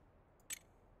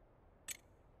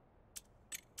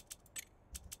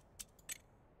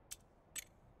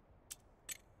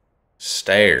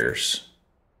 Stairs.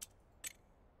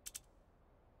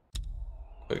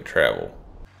 Quick travel.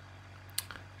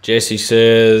 Jesse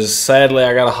says, sadly,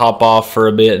 I gotta hop off for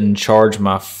a bit and charge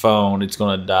my phone. It's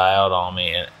gonna die out on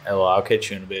me. And I'll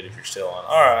catch you in a bit if you're still on.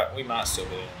 All right, we might still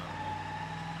be on.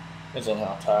 Depends on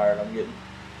how tired I'm getting.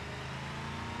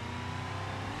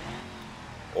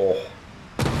 Oh.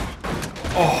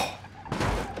 Oh.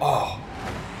 Oh.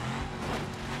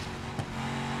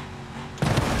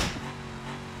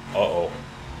 Uh-oh.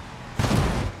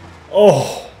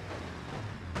 Oh.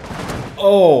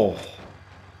 Oh.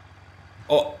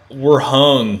 Oh, we're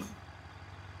hung.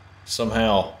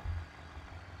 Somehow.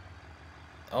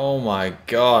 Oh my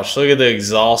gosh. Look at the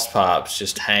exhaust pipes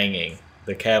just hanging.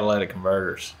 The catalytic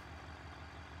converters.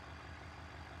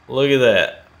 Look at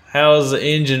that. How is the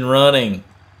engine running?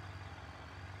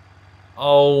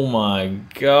 Oh my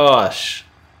gosh.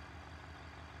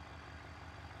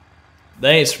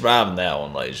 They ain't surviving that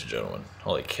one, ladies and gentlemen.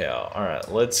 Holy cow.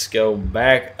 Alright, let's go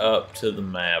back up to the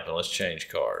map and let's change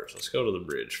cars. Let's go to the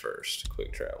bridge first.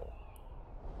 Quick travel.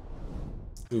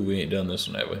 Ooh, we ain't done this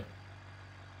one, have we?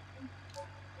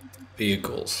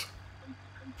 Vehicles.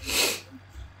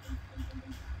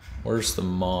 Where's the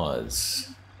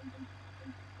mods?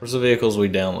 Where's the vehicles we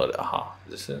downloaded? Aha,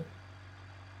 is this it?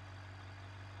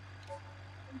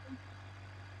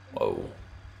 Whoa.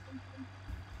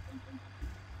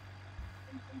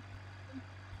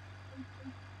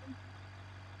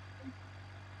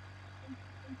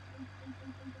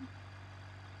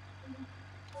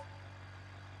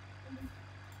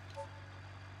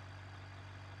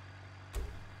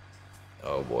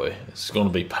 boy. It's going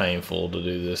to be painful to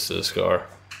do this to this car.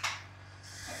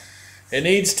 It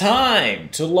needs time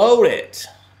to load it.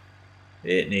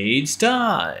 It needs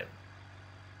time.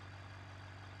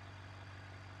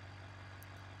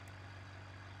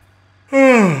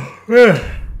 Oh,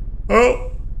 man.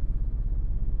 Oh.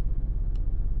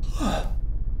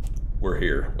 We're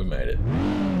here. We made it.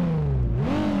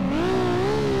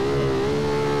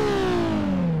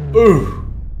 Ooh.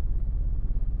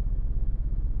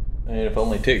 And if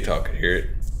only TikTok could hear it.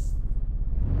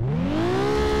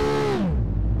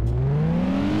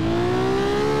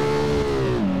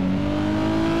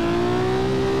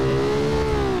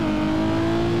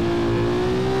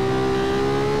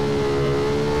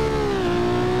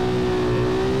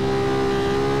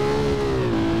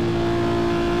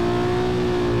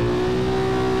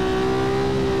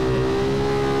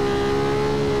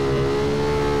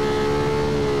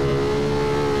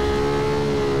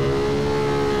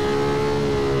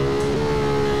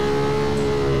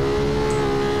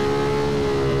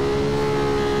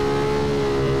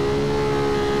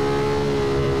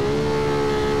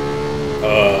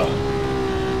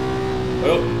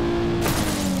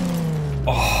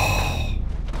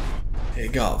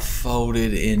 It got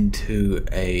folded into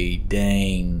a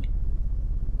dang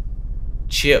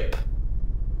chip.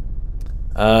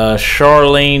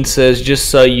 Charlene says, just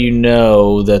so you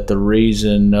know that the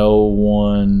reason no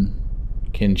one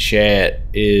can chat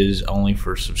is only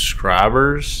for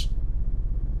subscribers.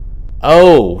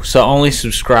 Oh, so only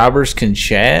subscribers can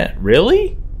chat?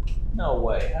 Really? No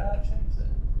way. How did I change that?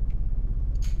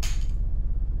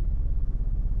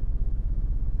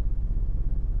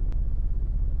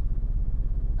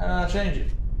 How did I change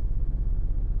it?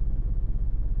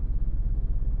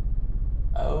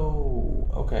 Oh,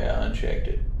 okay, I unchecked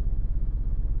it.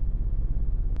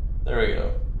 There we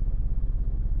go.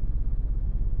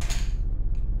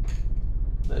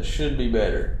 That should be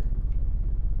better.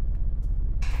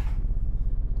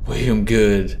 William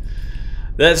Good.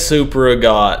 That Supra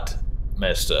got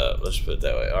messed up. Let's put it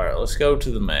that way. Alright, let's go to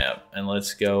the map and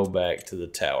let's go back to the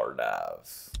tower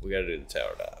dive. We gotta do the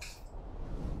tower dive.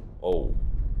 Oh.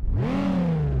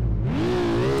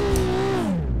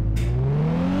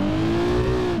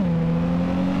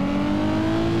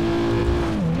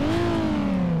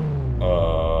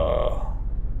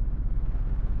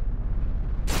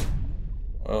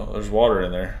 Well, there's water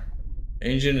in there.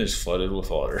 Engine is flooded with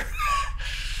water.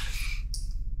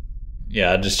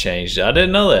 Yeah, I just changed it. I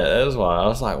didn't know that. That was why. I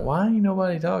was like, why ain't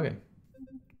nobody talking?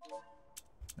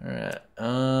 Alright.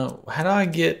 How do I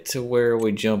get to where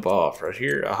we jump off? Right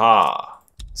here? Aha.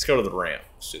 Let's go to the ramp.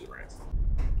 Let's do the ramp.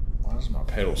 Why does my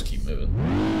pedals keep moving?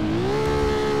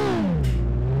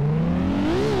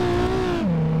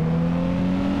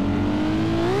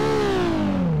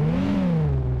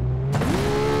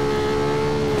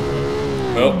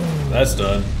 Well, that's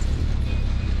done.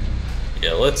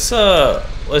 Yeah, let's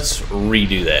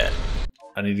redo that.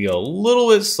 I need to go a little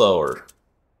bit slower.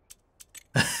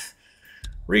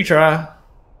 Retry.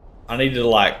 I need to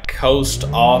like coast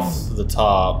off the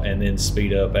top and then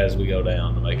speed up as we go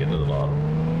down to make it to the bottom.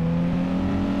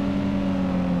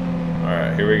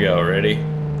 Alright, here we go. Ready?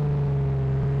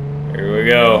 Here we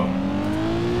go.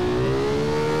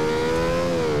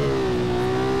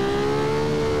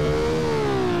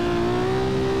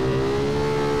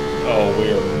 Oh,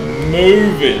 we are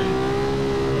moving.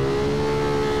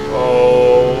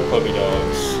 Oh, puppy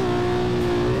dogs.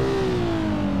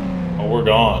 Oh, we're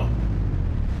gone.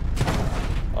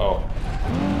 Oh.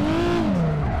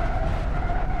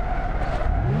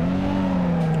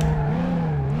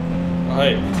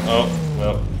 Hey. Oh,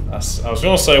 well, I was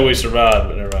going to say we survived,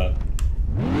 but never mind.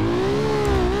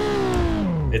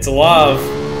 It's alive.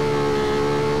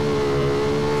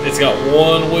 It's got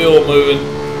one wheel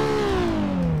moving.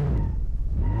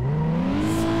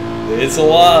 It's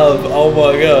alive! Oh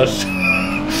my gosh!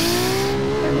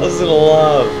 How's it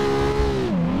alive?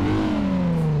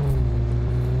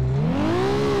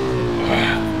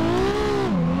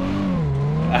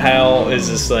 How is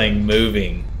this thing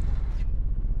moving?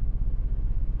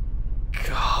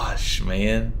 Gosh,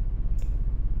 man.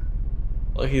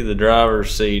 Lucky the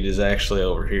driver's seat is actually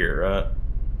over here, right?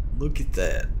 Look at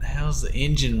that. How's the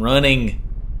engine running?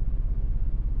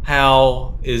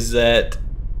 How is that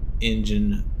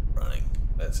engine running?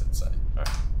 That's insane. All right,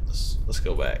 let's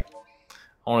go back.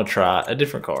 I want to try a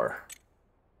different car.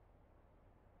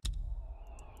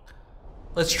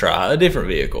 Let's try a different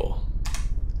vehicle.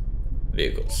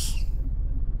 Vehicles.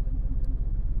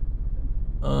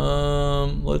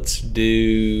 Let's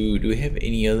do we have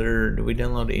any other, do we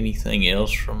download anything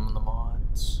else from the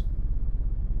mods?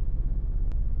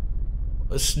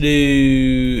 Let's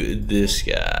do this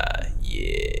guy.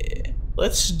 Yeah.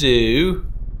 Let's do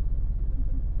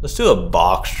a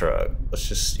box truck. Let's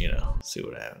just, you know, see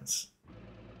what happens.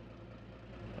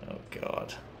 Oh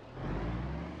God.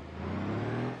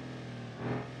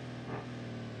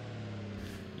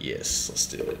 Yes, let's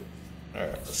do it.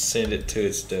 Alright, let's send it to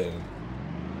its doom.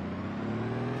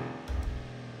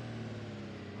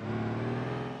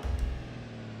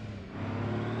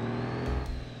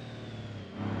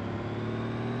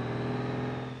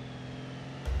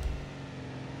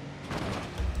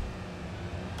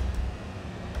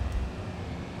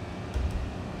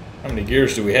 How many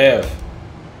gears do we have?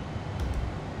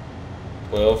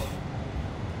 12.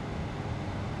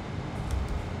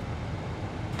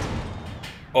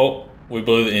 Oh, we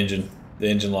blew the engine. The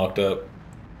engine locked up.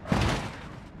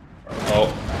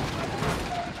 Oh.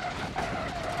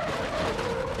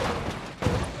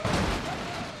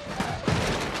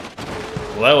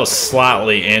 Well, that was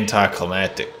slightly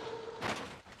anticlimactic.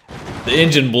 The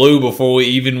engine blew before we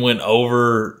even went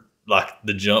over, like,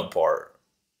 the jump part.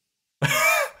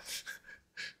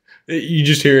 You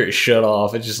just hear it shut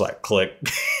off. It's just like click.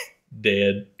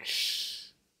 Dead.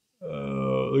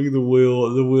 Look at the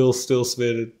wheel. The wheel's still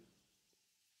spinning.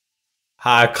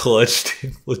 High clutch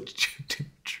temperature.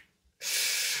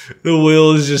 The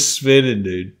wheel is just spinning,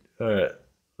 dude. Alright.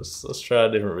 Let's try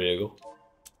a different vehicle.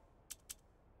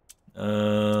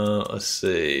 Let's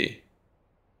see.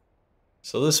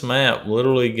 So this map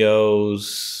literally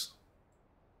goes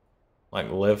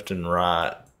like left and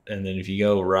right. And then if you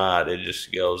go right, it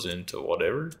just goes into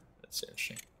whatever. That's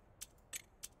interesting.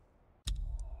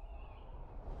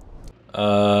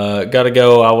 Gotta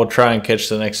go. I will try and catch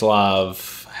the next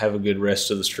live. Have a good rest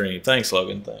of the stream. Thanks,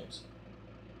 Logan. Thanks.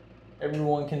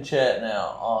 Everyone can chat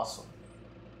now. Awesome.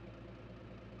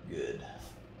 Good.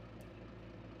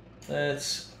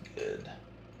 That's good.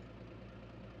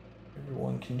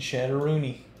 Everyone can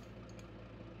chat-a-rooney.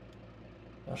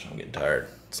 Gosh, I'm getting tired.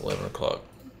 It's 11 o'clock.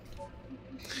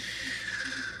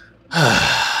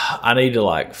 I need to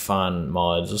like find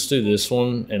mods. Let's do this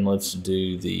one and let's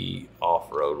do the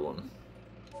off-road one.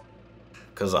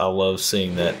 Because I love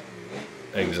seeing that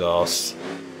exhaust.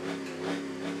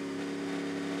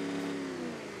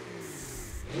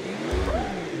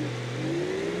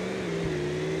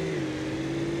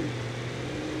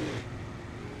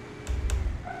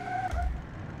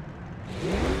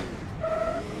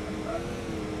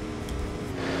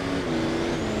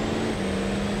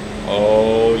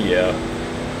 Oh yeah.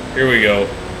 Here we go.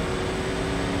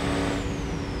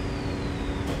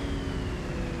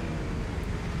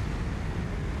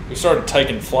 We started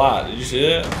taking flight. Did you see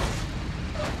that?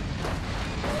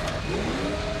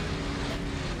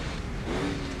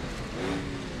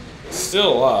 It's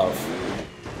still alive.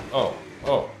 Oh,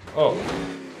 oh, oh.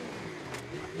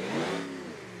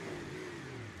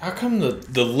 How come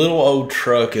the little old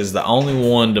truck is the only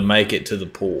one to make it to the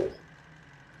pool?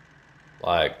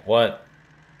 Like, what?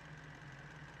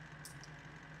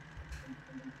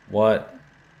 What?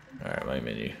 Alright, my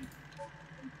menu.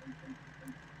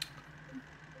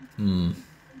 I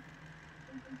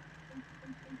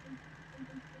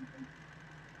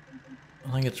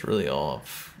think it's really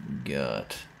off.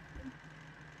 Got.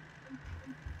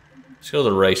 Let's go to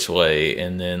the raceway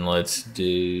and then let's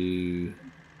do.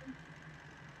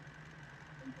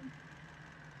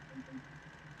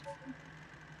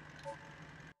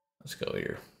 Let's go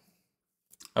here.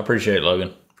 I appreciate it,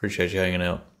 Logan. Appreciate you hanging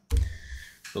out. A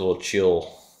little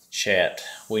chill chat.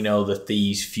 We know that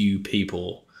these few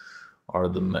people are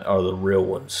the real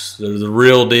ones. They're the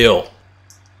real deal.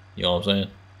 You know what I'm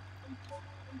saying?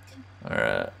 All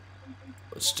right.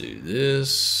 Let's do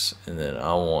this, and then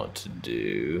I want to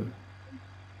do.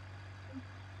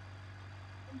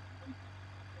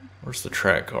 Where's the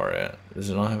track car at? Does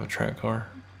it not have a track car?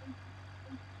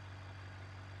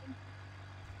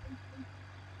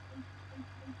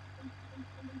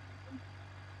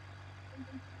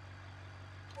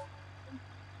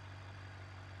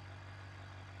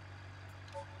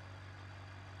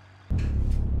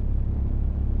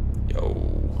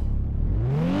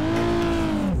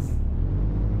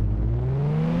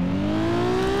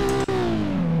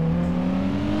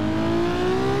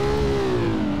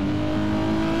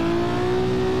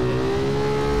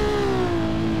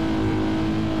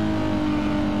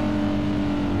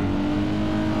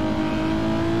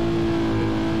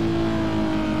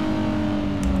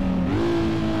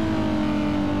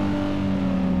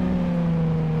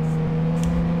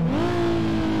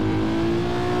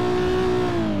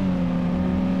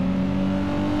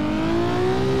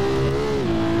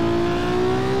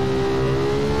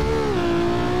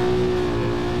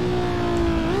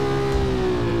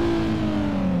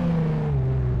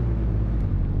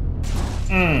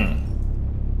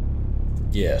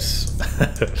 Yes.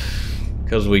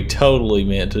 Because we totally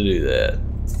meant to do that.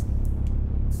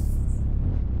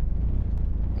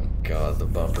 Oh God, the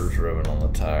bumper's rubbing on the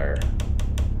tire.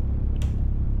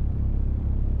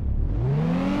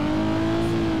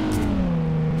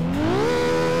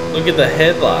 Look at the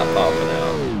headlight popping out.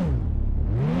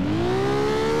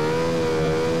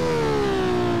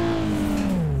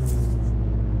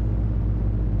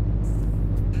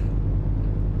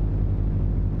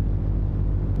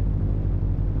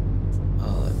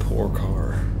 Oh, that poor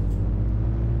car.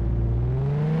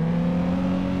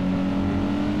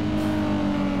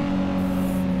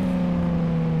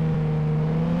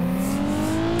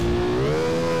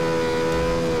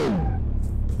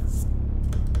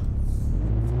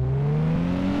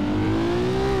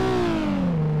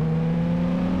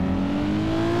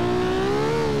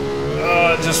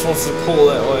 Just wants to pull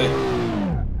that way.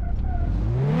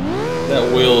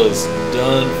 That wheel is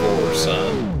done for,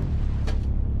 son.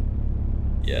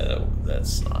 Yeah,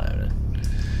 that's not happening.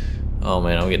 Oh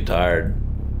man, I'm getting tired.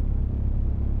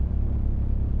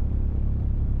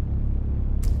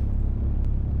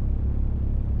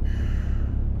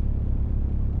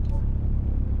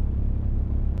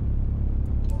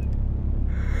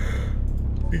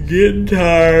 Getting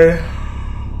tired.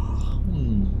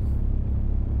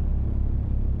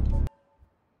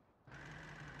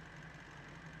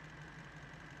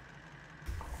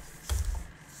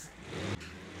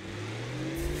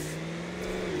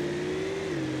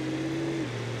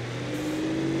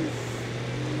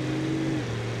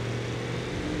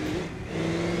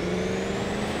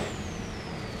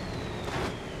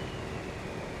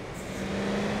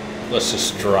 Let's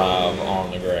just drive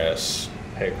on the grass.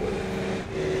 Heck with it.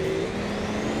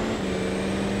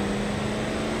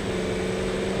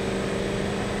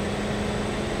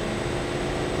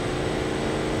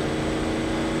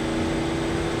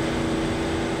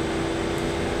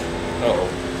 Uh-oh.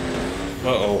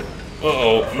 Uh-oh.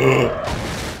 Uh-oh.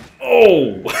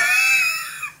 Oh!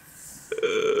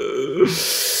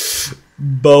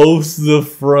 Both the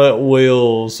front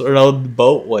wheels. Or no,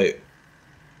 both. Wait.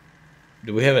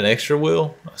 Do we have an extra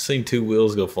wheel? I've seen 2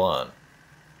 wheels go flying.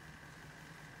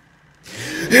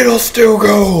 It'll still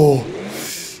go!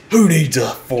 Who needs a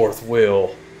 4th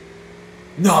wheel?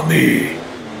 Not me.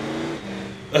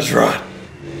 That's right.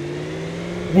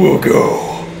 We'll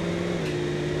go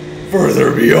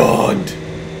further beyond.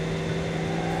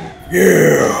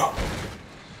 Yeah.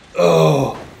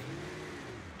 Oh.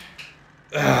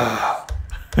 Ah.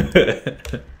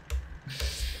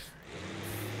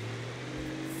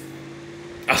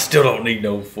 I still don't need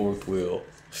no 4th wheel.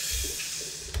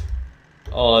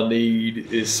 All I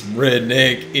need is some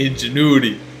redneck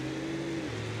ingenuity.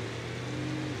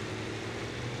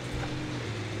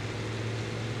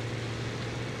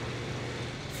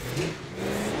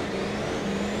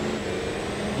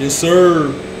 Yes,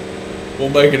 sir. We'll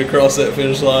make it across that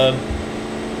finish line.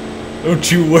 Don't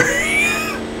you worry.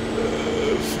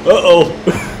 Uh-oh.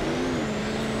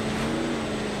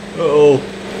 Uh-oh.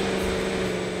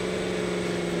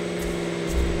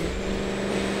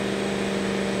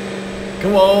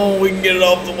 Come on, we can get it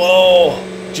off the wall,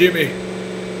 Jimmy.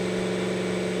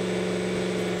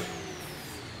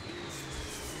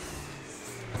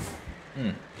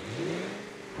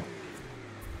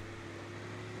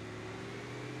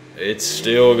 It's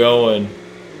still going.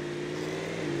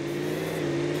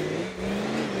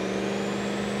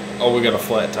 Oh, we got a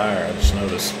flat tire, I just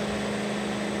noticed.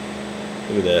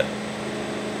 Look at that.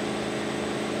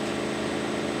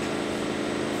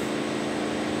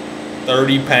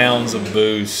 £30 of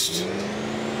boost.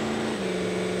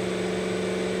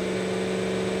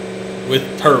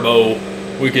 With turbo,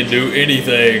 we can do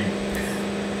anything.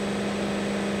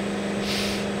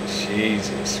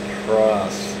 Jesus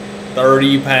Christ.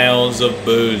 30 pounds of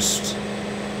boost.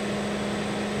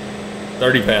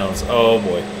 30 pounds. Oh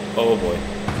boy. Oh boy.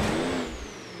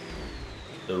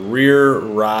 The rear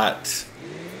right.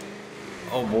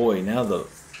 Oh boy, now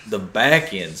the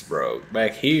back end's broke.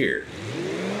 Back here.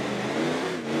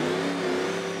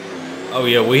 Oh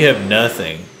yeah, we have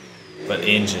nothing but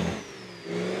engine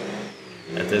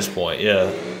at this point.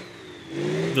 Yeah.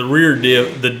 The rear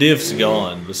diff, the diff's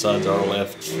gone besides our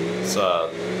left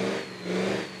side.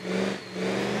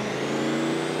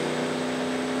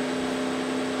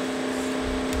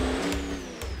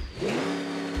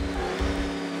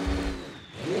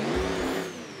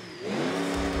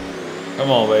 Come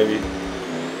on, baby.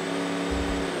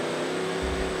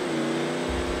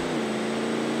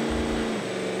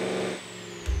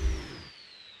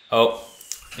 Oh,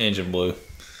 engine blew.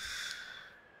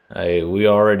 Hey, we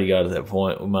already got to that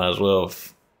point. We might as well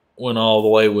have went all the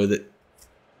way with it.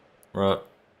 Right.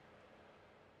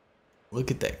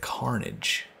 Look at that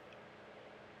carnage.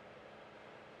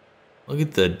 Look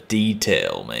at the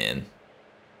detail, man.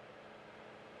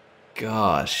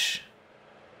 Gosh.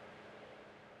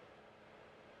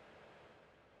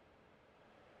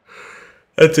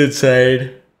 That's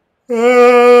insane. I'm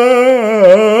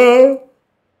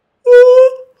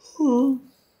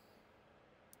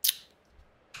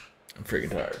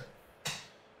freaking tired.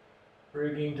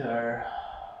 Freaking tired.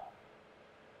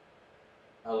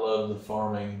 I love the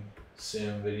farming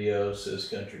sim videos, says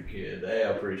Country Kid. Hey, I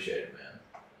appreciate it, man.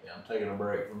 Yeah, I'm taking a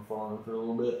break from farming for a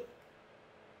little bit.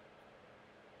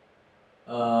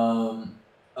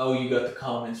 Oh, you got the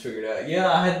comments figured out.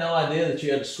 Yeah, I had no idea that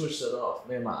you had to switch that off.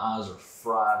 Man, my eyes are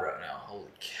fried right now. Holy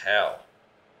cow.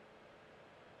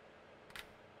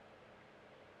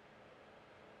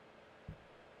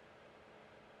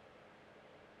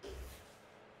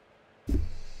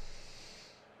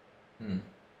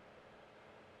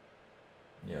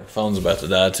 Yeah, phone's about to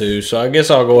die too, so I guess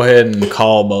I'll go ahead and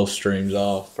call both streams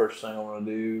off. First thing I want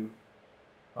to do,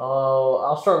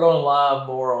 I'll start going live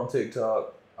more on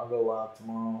TikTok. I'll go live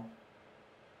tomorrow.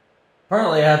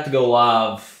 Apparently, I have to go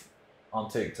live on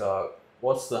TikTok.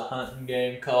 What's the hunting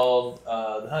game called?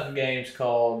 The hunting game's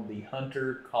called The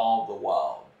Hunter Called the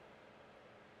Wild.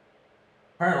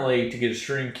 Apparently, to get a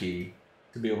stream key,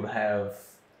 to be able to have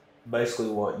basically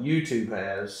what YouTube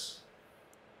has,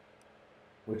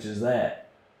 which is that.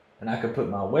 And I could put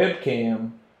my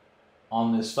webcam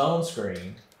on this phone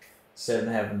screen instead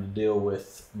of having to deal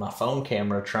with my phone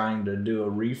camera trying to do a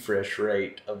refresh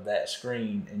rate of that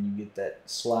screen, and you get that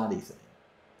slidey thing.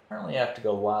 Apparently, I have to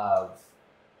go live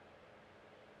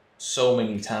so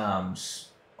many times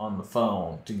on the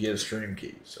phone to get a stream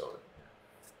key. So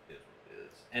it is what it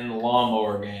is. And the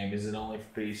lawnmower game, is it only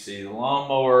for PC? The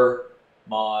lawnmower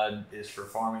mod is for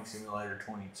Farming Simulator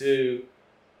 22.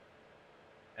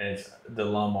 And it's, the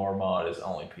lawnmower mod is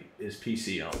only is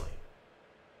PC only.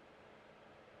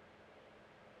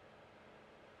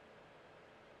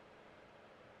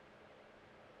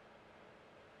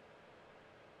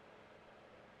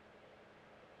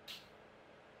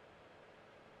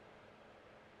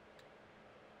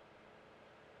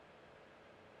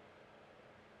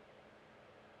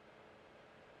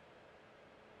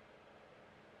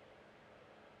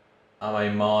 I'm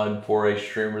a mod for a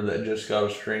streamer that just got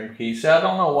a stream key. See, I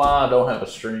don't know why I don't have a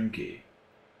stream key.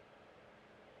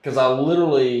 Because I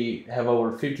literally have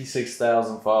over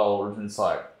 56,000 followers, and it's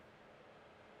like,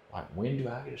 when do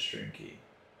I get a stream key?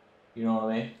 You know what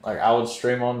I mean? Like, I would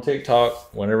stream on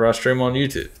TikTok whenever I stream on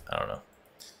YouTube. I don't know.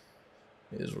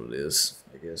 It is what it is,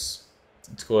 I guess.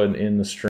 Let's go ahead and end the stream.